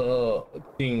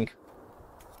thing.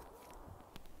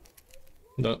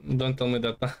 Don't tell me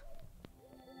that.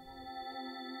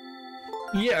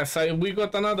 Yes, we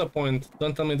got another point.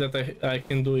 Don't tell me that I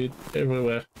can do it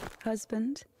everywhere.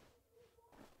 Husband?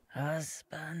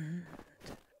 Husband?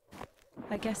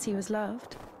 I guess he was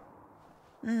loved.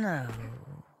 No.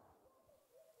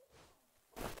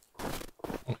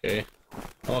 Okay.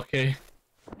 Okay.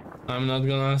 I'm not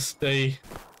gonna stay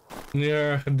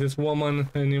near this woman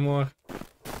anymore.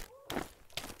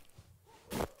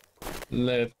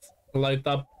 Let's light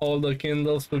up all the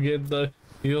candles to get the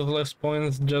useless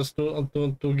points just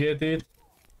to get it.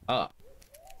 I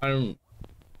don't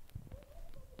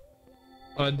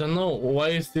know why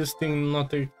is this thing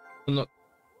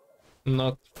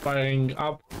not firing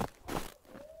up.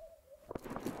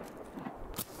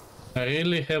 I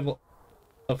really have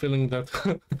a feeling that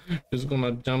he's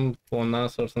gonna jump on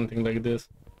us or something like this.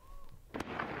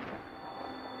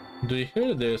 Do you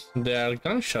hear this? They are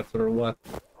gunshots or what?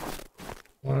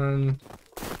 1,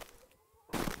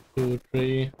 2,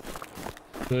 3.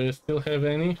 Do you still have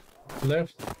any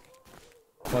left?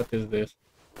 What is this?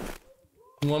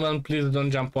 Woman, please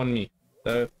don't jump on me.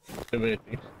 That's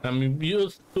everything. I'm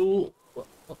used to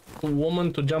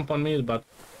woman to jump on me, but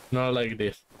not like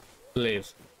this.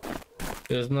 Please.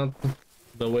 It's not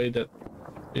the way that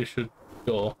it should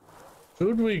go.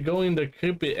 Should we go in the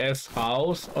creepy ass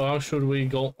house or should we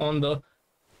go on the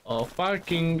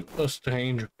fucking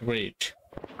strange bridge?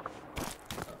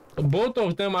 Both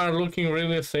of them are looking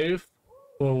really safe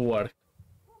for work.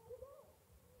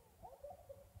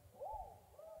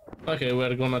 Okay,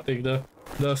 we're gonna take the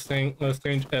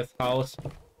strange ass house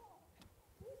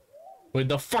with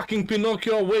the fucking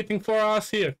Pinocchio waiting for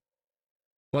us here.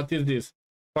 What is this?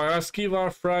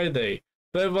 Paraskiva Friday.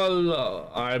 Pavel,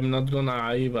 I'm not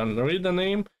gonna even read the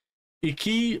name.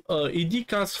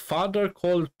 Indika's father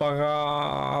called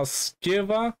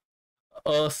Paraskeva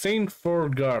a saint for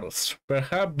girls.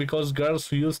 Perhaps because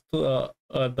girls used the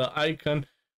icon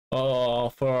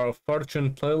for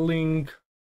fortune telling,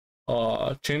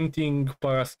 chanting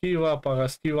Paraskiva.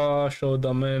 Paraskiva showed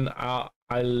the man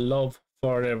I love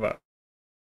forever.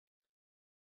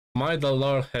 May the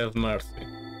Lord have mercy.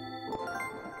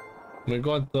 We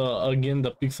got again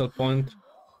the pixel point.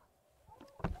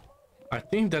 I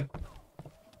think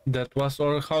that was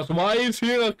our house. Why is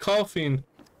here a coffin?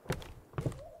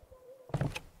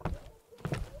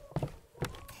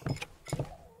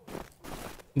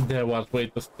 That was way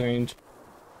too strange.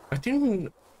 I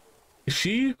think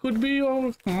she could be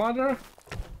your mother.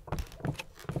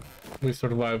 We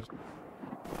survived.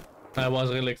 I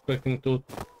was really expecting to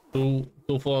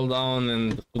fall down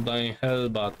and to die in hell,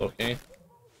 but okay.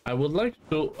 I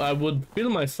would feel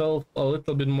myself a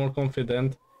little bit more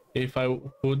confident if I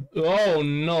would. Oh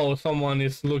no, someone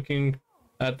is looking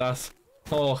at us.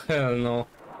 Oh hell no.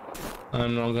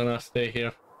 I'm not gonna stay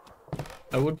here.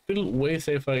 I would feel way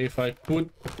safer if I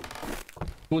could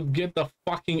get the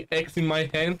fucking axe in my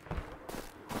hand.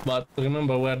 But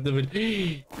remember, we're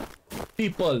the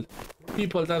people,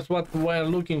 that's what we're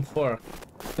looking for.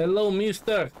 Hello,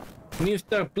 mister,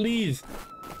 please.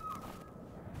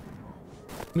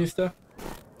 Mister?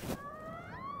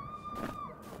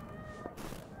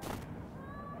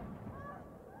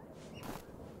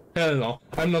 Hell no,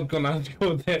 I'm not gonna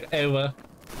go there ever.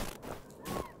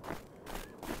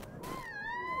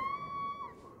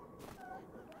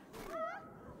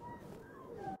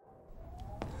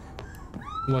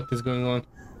 What is going on?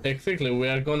 Exactly, we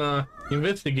are gonna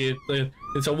investigate.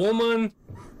 It's a woman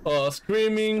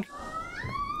screaming.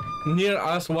 Near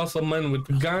us was a man with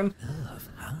a gun.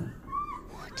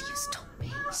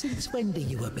 Since when do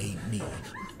you obey me?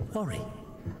 Don't worry.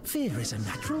 Fear is a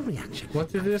natural reaction.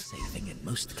 What is this? Safe thing in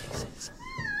most cases.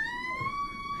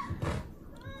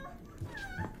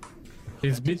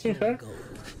 He's beating her?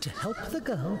 To help the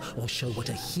girl or show what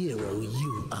a hero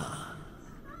you are?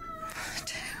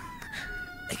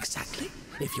 Exactly.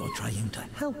 If you're trying to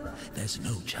help, there's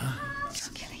no chance.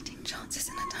 Calculating chances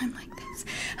in a time like this.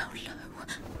 How low?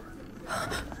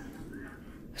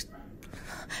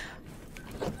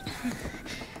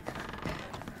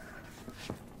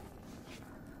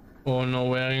 Oh no,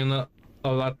 we're in a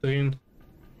latrine.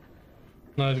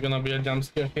 No, it's gonna be a jump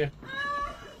scare here.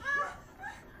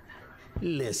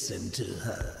 Listen to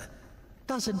her.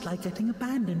 Doesn't like getting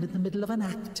abandoned in the middle of an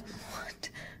act.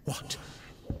 What?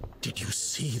 Did you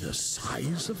see the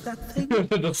size of that thing?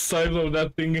 The size of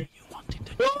that thing. You wanted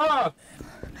to ah!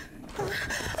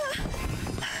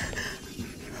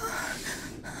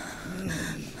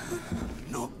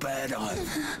 Not bad either.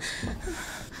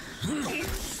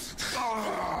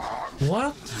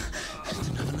 What?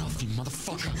 Didn't have enough, you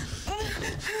motherfucker.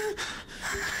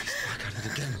 He's back at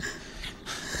it again.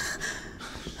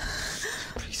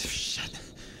 Piece of shit.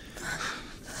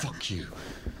 Fuck you.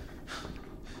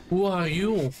 Who are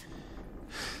you?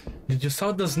 Did you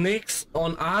saw the snakes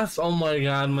on us? Oh my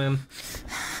god, man.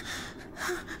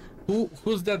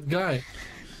 Who's that guy?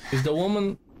 Is the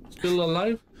woman still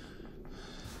alive?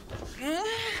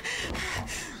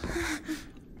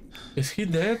 Is he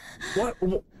dead? What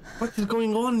is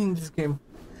going on in this game?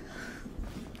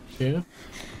 Okay.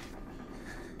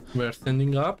 We're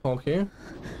standing up, okay.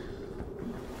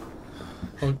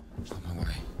 Oh,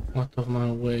 out of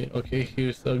my way. Okay,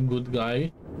 here's a good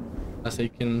guy, as I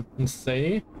can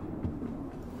say.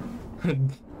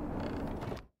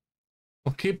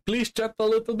 Okay, please chat a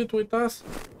little bit with us.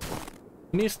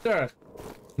 Mister.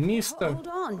 Hold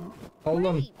on. Hold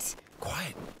on.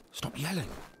 Quiet. Stop yelling.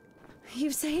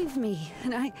 You've saved me,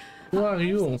 and I... Who are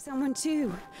you? saved someone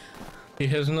too. He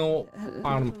has no A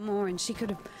arm. little more, and she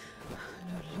could have...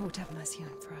 Lord have mercy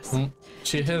for us.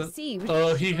 She has... See,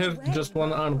 he has just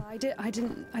one arm. I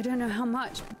don't know how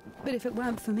much, but if it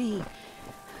weren't for me,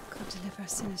 God deliver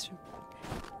us sinners from...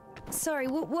 Sorry,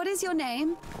 what is your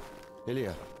name?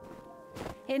 Ilya.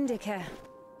 Indika.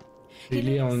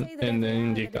 Ilya and If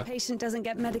Indika. a patient doesn't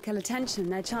get medical attention,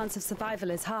 their chance of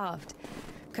survival is halved.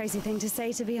 Crazy thing to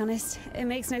say, to be honest. It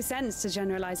makes no sense to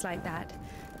generalize like that.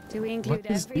 Do we include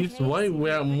What is every this? case? Why we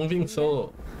are moving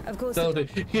so... Of course.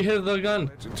 He has the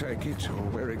gun. To take it or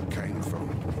where it came from.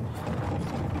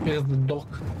 He has the dog.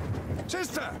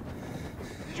 Sister!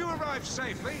 Did you arrive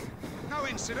safely? No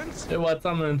incidents? Hey, what's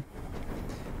up, man?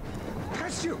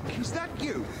 Kasyuk, is that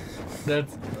you?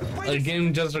 That's a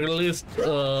game just released,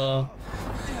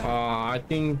 I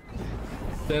think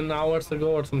 10 hours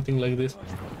ago or something like this.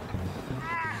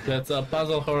 That's a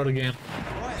puzzle horror game.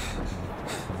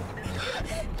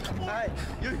 Hey,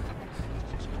 you!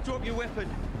 Drop your weapon!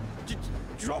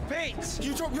 Drop it!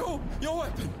 You drop your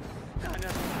weapon!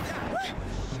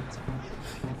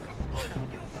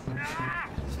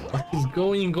 What is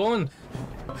going on?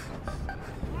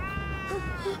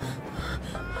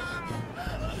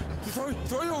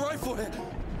 Throw your rifle here!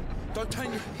 Don't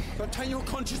taint your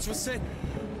conscience with sin!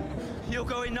 You're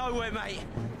going nowhere, mate!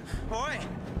 Alright?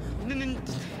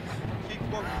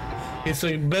 It's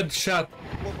a bad shot.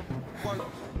 Won't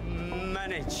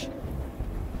manage.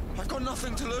 I've got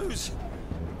nothing to lose.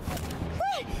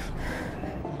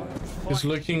 It's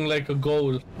looking like a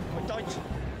goal. Don't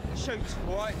shoot,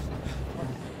 alright?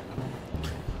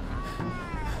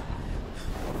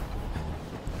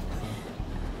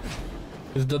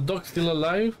 Is the dog still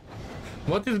alive?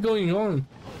 What is going on?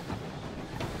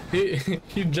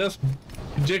 He just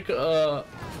jack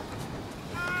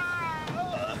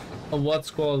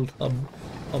what's called a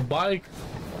bike,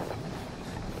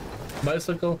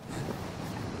 bicycle.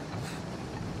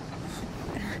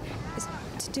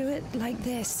 To do it like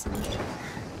this.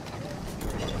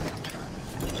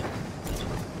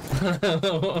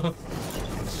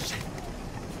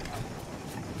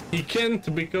 He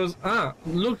can't because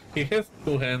look, he has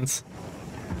two hands.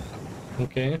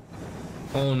 Okay.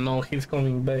 Oh no, he's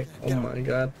coming back. Oh my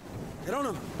god. Get on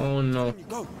him! Oh no.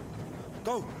 Go!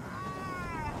 Go!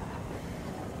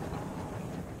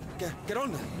 Get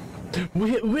on there!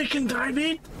 We can drive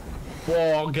it!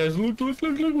 Whoa guys, look, we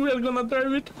are gonna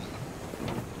drive it!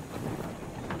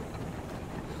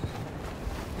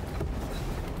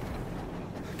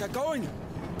 Get going!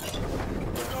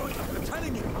 Get going! I'm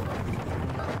telling you!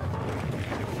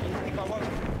 If I won't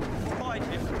find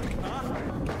him, huh?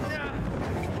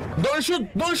 Don't shoot!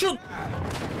 Don't shoot!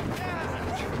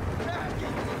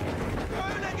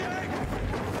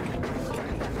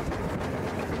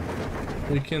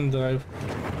 We can drive.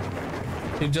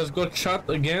 He just got shot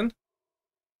again?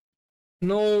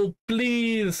 No,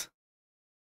 please!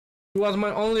 He was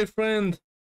my only friend.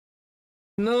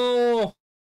 No!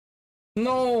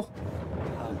 No!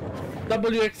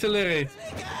 W accelerate.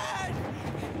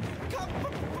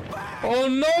 Oh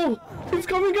no! He's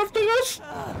coming after us!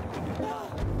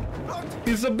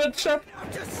 He's a bad shot!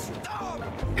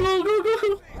 Go, go,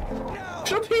 go!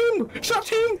 Shot him! Shot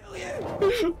him!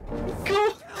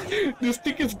 Go! This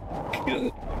stick is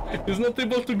not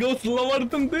able to go slower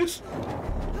than this.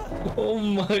 Oh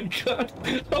my god!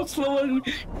 How slow are we?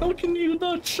 How can you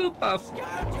not shoot us?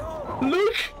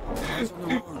 Look!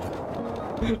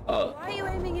 Why are you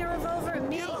aiming your revolver at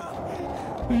me?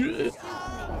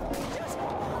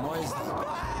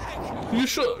 You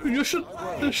should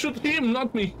shoot him,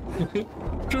 not me.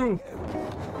 True.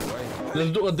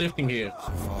 Let's do a drifting here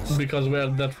because we are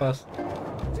that fast.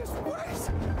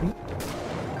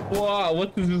 Wow,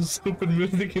 what is this stupid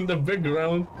music in the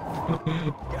background?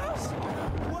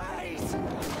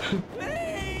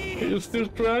 He's still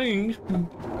trying.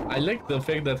 I like the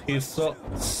fact that he's so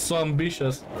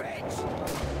ambitious.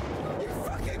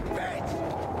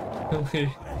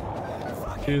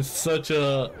 He's such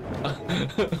a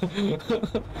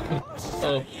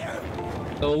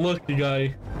lucky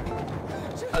guy.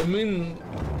 I mean,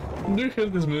 do you hear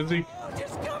this music?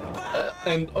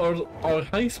 And our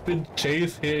high-speed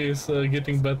chase here is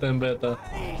getting better and better.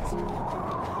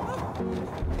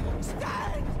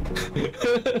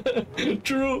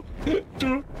 True,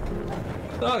 true.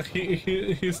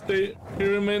 He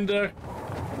remained there.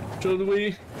 Should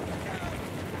we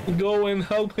go and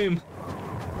help him?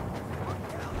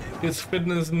 His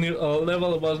fitness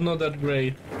level was not that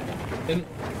great. And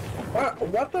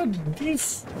what are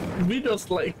these videos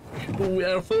like? We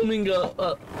are filming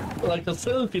like a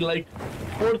selfie, like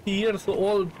 40 years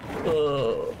old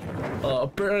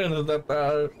parents that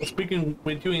are speaking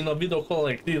with you in a video call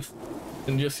like this,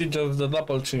 and you see just the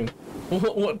double chin.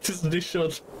 What is this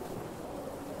shot?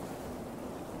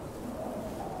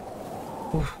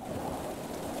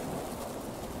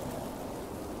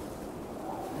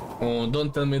 Oh,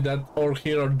 don't tell me that our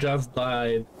hero just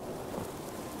died.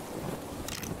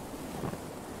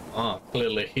 Ah,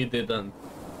 clearly he didn't.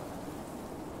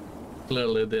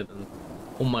 Clearly didn't.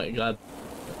 Oh my god.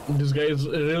 This guy is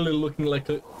really looking like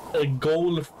a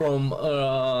ghoul from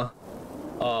a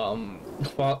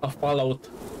Fallout.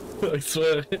 I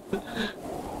swear.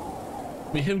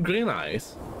 We have green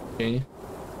eyes. Okay.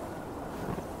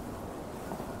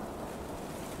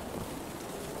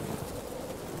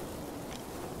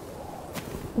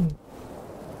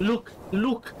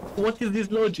 Look, what is this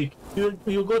logic?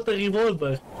 You got a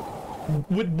revolver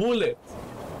with bullets,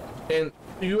 and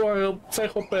you are a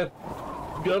psychopath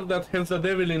girl that has the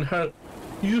devil in her.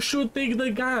 You should take the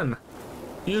gun.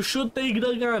 You should take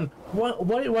the gun.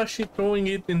 Why was she throwing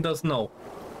it in the snow?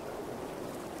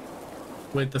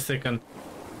 Wait a second.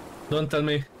 Don't tell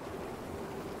me.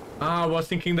 Ah, I was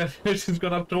thinking that she's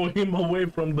gonna throw him away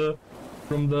from the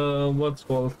what's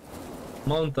called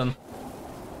mountain.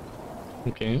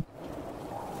 Okay.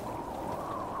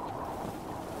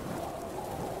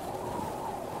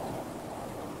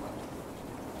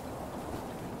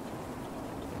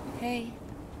 Hey.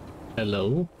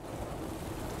 Hello.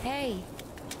 Hey.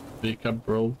 Wake up,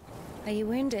 bro. Are you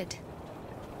wounded?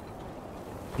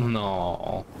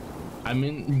 No. I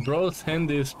mean, bro's hand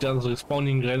is just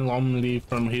responding randomly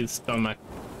from his stomach.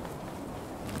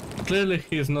 Clearly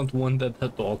he's not wounded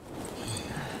at all.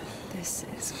 This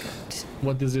is good.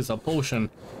 What is this, a potion?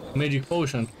 Magic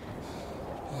potion?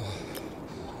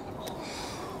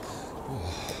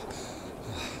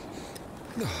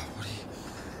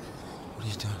 What are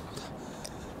you doing?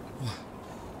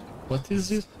 What is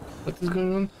this? What is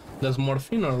going on? There's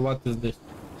morphine or what is this?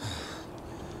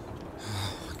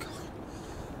 Oh my god.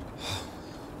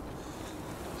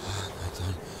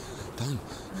 Don't.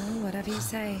 Oh, whatever you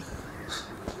say.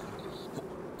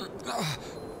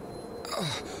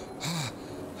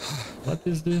 What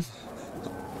is this?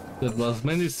 That was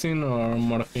medicine or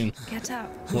morphine? Get up.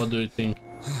 What do you think?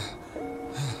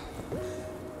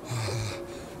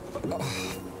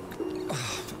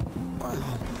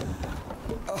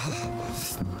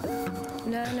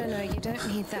 No, you don't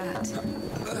need that.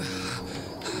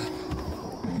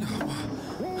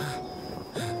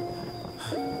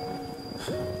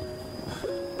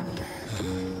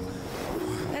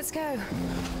 Let's go.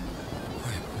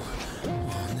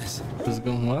 Let's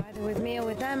go what? Either with me or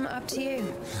with them, up to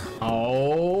you.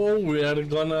 Oh, we are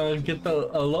gonna get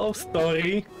a love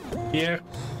story here.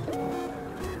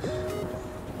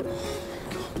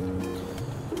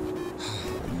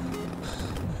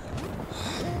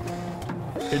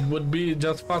 It would be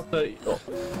just faster. Oh,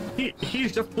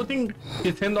 he's just putting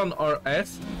his hand on our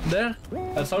ass there.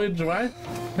 I saw it, right?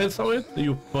 I saw it.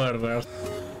 You pervert.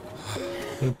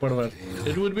 You pervert.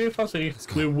 It would be faster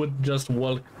if we would just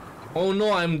walk. Oh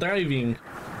no, I'm driving.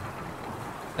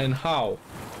 And how?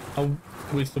 How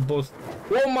we supposed?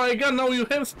 Oh my god! Now you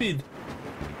have speed.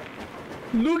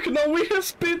 Look, now we have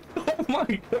speed. Oh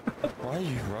my god. Why are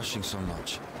you rushing so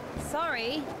much?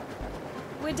 Sorry.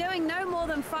 We're doing no more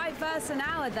than 5 verses an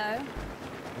hour, though.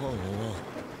 Whoa.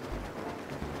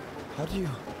 How do you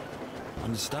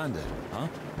understand it, huh?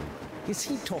 Is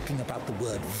he talking about the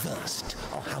word versed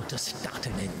or how to start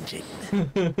an engine?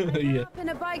 Yeah. Up in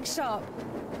a bike shop.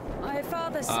 My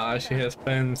father said Ah, she has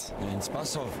pens. In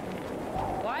Spasov.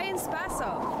 Why in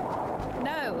Spasov?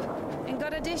 No, in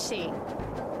Gorodishi.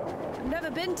 I've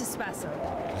never been to Spasov.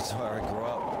 That's where I grew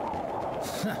up.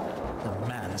 The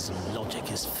man's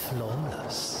logic is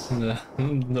flawless.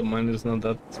 The man is not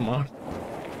that smart.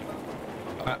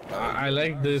 I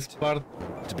like this part.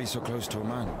 To be so close to a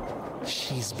man.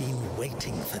 She's been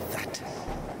waiting for that.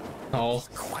 Oh,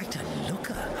 Quite a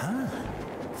looker, huh?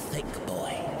 Thick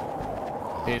boy.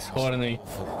 he's horny.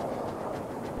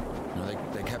 No,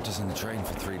 they kept us in the train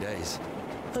for 3 days.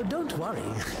 Oh, don't worry.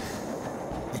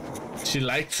 She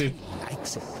likes it.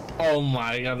 Likes it. Oh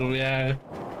my god, we are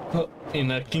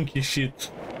in a kinky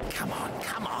shit. Come on.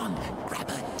 Grab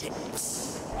her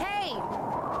tits. Hey!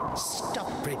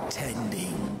 Stop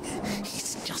pretending.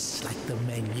 He's just like the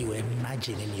men you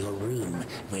imagine in your room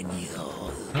when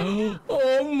you're...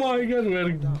 Oh my god,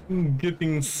 we're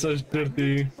getting such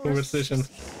dirty conversation.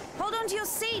 Hold on to your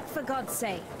seat, for God's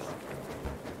sake.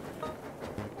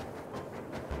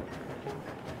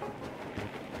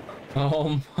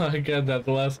 Oh my god, that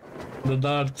was the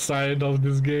dark side of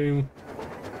this game.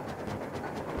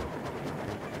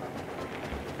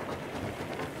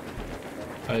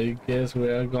 I guess we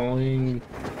are going...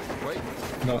 Wait.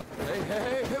 No.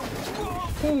 Hey.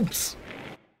 Oops.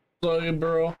 Sorry,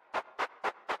 bro.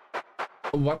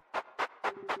 What?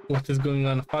 What is going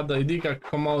on? Father Indika,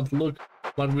 come out, look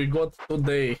what we got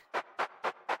today.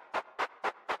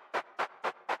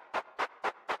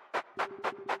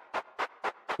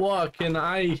 What can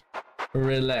I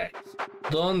relax?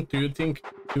 Don't you think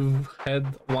you've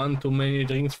had one too many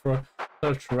drinks for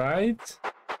such rides?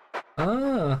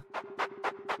 Ah,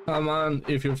 come on,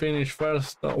 if you finish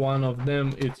first one of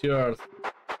them, it's yours.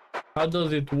 How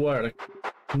does it work?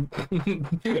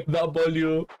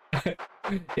 WADS.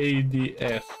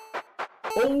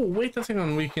 Oh, wait a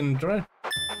second, we can drive.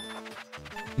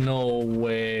 No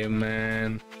way,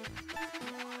 man.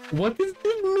 What is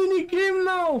this mini game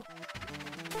now?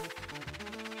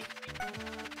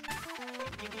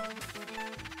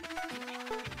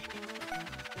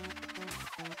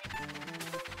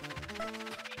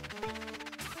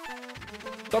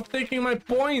 Stop taking my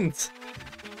points!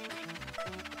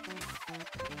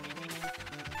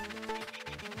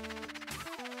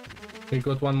 We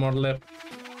got one more lap.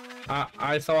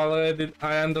 I saw already.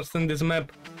 I understand this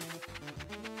map.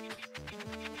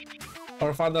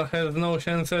 Our father has no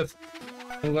chances.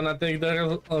 I'm gonna take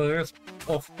the rest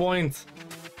of points.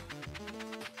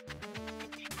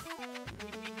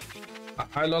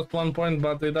 I lost 1 point,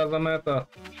 but it doesn't matter.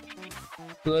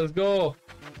 Let's go.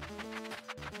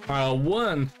 I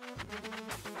won.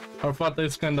 Our father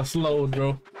is kinda slow,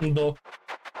 though.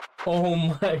 Oh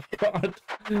my god.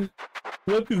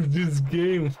 What is this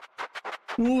game?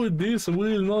 Ooh, this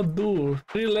will not do.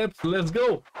 3 laps, let's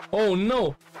go. Oh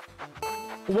no.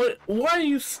 Why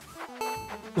is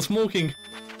smoking?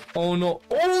 Oh no.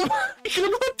 Oh my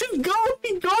god, what is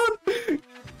going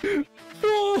on?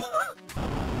 Oh.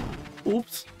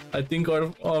 Oops. I think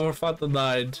our father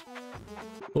died.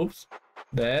 Oops.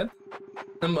 Dead?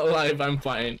 I'm alive, I'm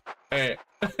fine. Hey.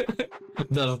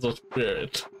 That's the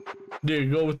spirit. Dear,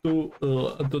 go to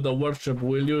the workshop.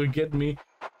 Will you get me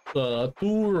 2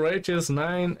 wrenches,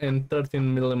 9 and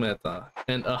 13 millimeter,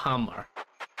 and a hammer?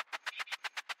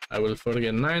 I will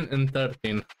forget 9 and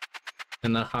 13,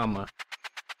 and a hammer.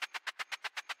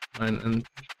 9 and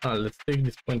let's take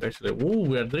this point actually. Ooh,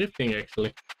 we are drifting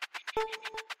actually.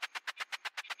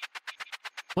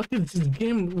 What is this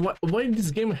game? Why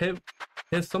this game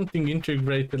has something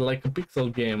integrated like a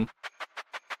pixel game?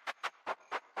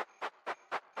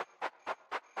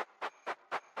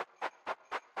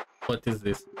 What is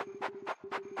this?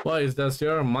 Why is that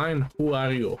your mine? Who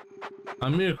are you?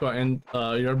 I'm Mirko, and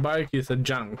your bike is a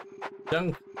junk.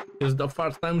 Junk is the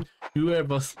first time you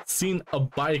ever seen a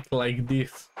bike like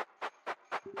this.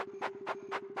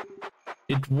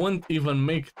 It won't even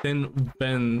make 10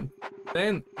 when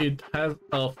 10. It has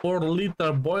a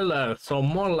 4-liter boiler, so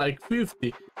more like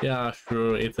 50. Yeah,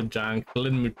 sure, it's a junk.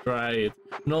 Let me try it.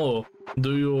 No,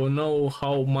 do you know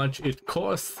how much it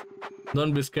costs?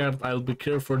 Don't be scared, I'll be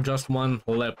here for just 1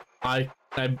 lap. I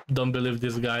don't believe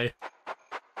this guy.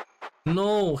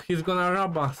 No, he's gonna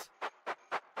rob us.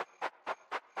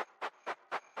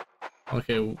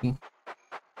 Okay.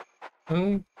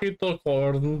 He took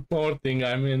our thing,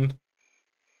 I mean.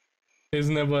 He's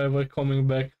never ever coming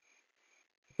back.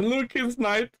 Look, it's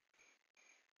night.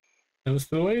 I'm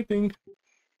still waiting.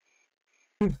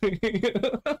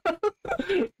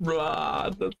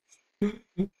 Bruh, that's...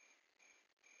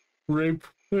 Rip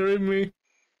me.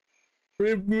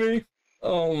 Rip me.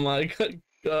 Oh my god,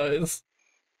 guys.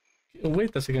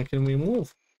 Wait a second, can we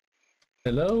move?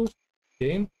 Hello?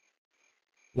 Game?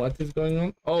 What is going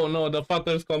on? Oh no, the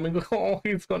father is coming. Oh,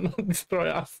 he's gonna destroy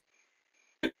us.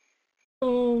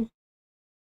 Oh.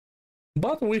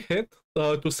 But we had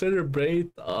to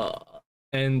celebrate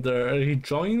and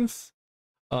rejoice.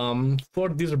 For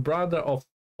this brother of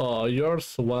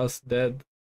yours was dead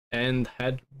and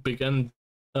had begun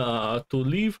to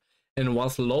live and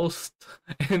was lost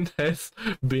and has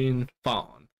been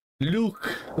found. Look,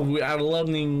 we are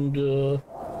learning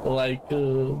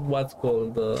what's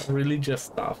called religious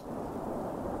stuff.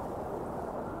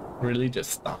 Religious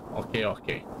stuff.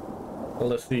 Okay.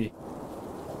 Let's see.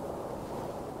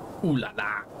 Ooh la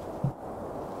la.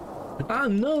 Ah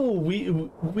no,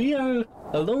 we are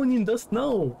alone in the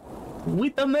snow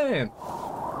with a man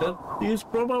that is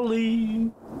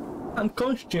probably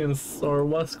unconscious or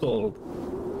what's called.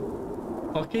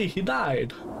 Okay, he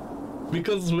died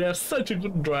because we are such a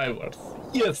good drivers.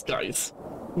 Yes, guys,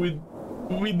 we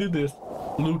did this.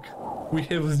 Look, we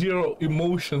have 0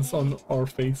 emotions on our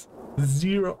face.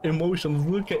 0 emotions.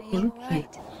 Look here.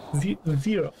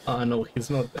 0. Ah no, he's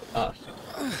not dead. Ah shit.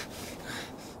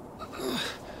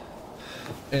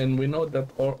 and we know that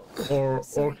our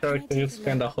character is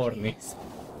kinda horny.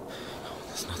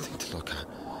 There's nothing to look at.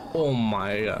 Oh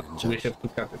my god, we have to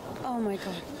cut it. Oh my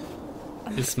god.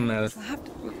 It smells.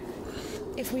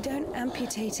 If we don't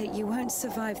amputate it, you won't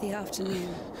survive the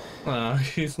afternoon.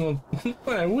 He's not.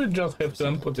 We just have to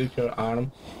amputate your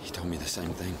arm. He told me the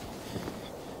same thing.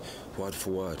 Word for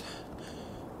word.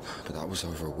 But that was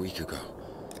over a week ago.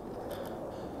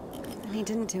 And he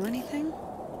didn't do anything?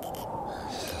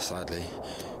 Sadly,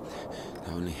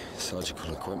 the only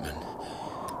surgical equipment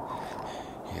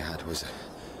he had was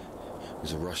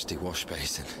a rusty wash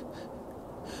basin.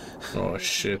 Oh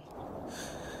shit.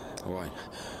 All right.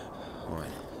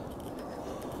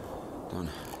 Don't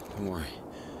worry.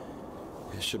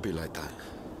 It should be like that.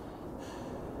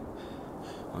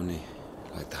 Only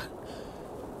like that.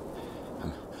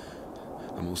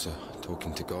 I'm also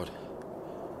talking to God.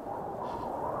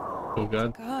 To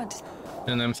God? God.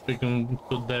 And I'm speaking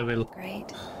to devil.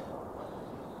 Great.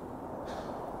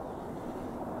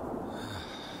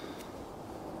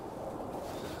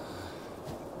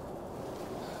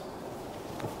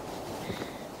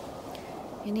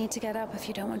 You need to get up if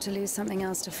you don't want to lose something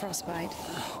else to frostbite.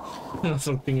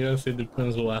 Something else, it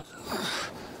depends what.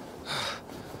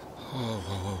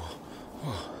 Whoa.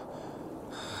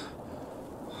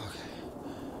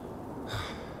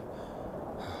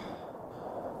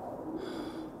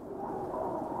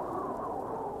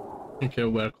 Okay,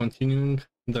 we're continuing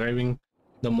driving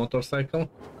the motorcycle.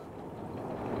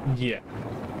 Yeah.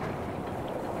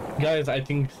 Guys, I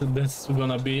think that's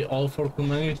gonna be all for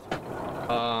tonight.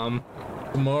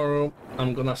 Tomorrow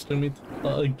I'm gonna stream it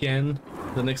again,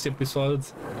 the next episode.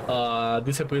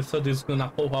 This episode is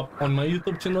gonna pop up on my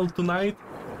YouTube channel tonight.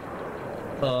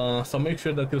 So make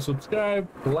sure that you subscribe,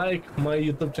 like my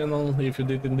YouTube channel if you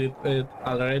didn't do it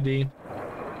already.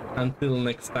 Until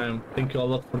next time, thank you a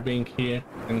lot for being here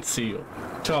and see you.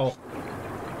 Ciao!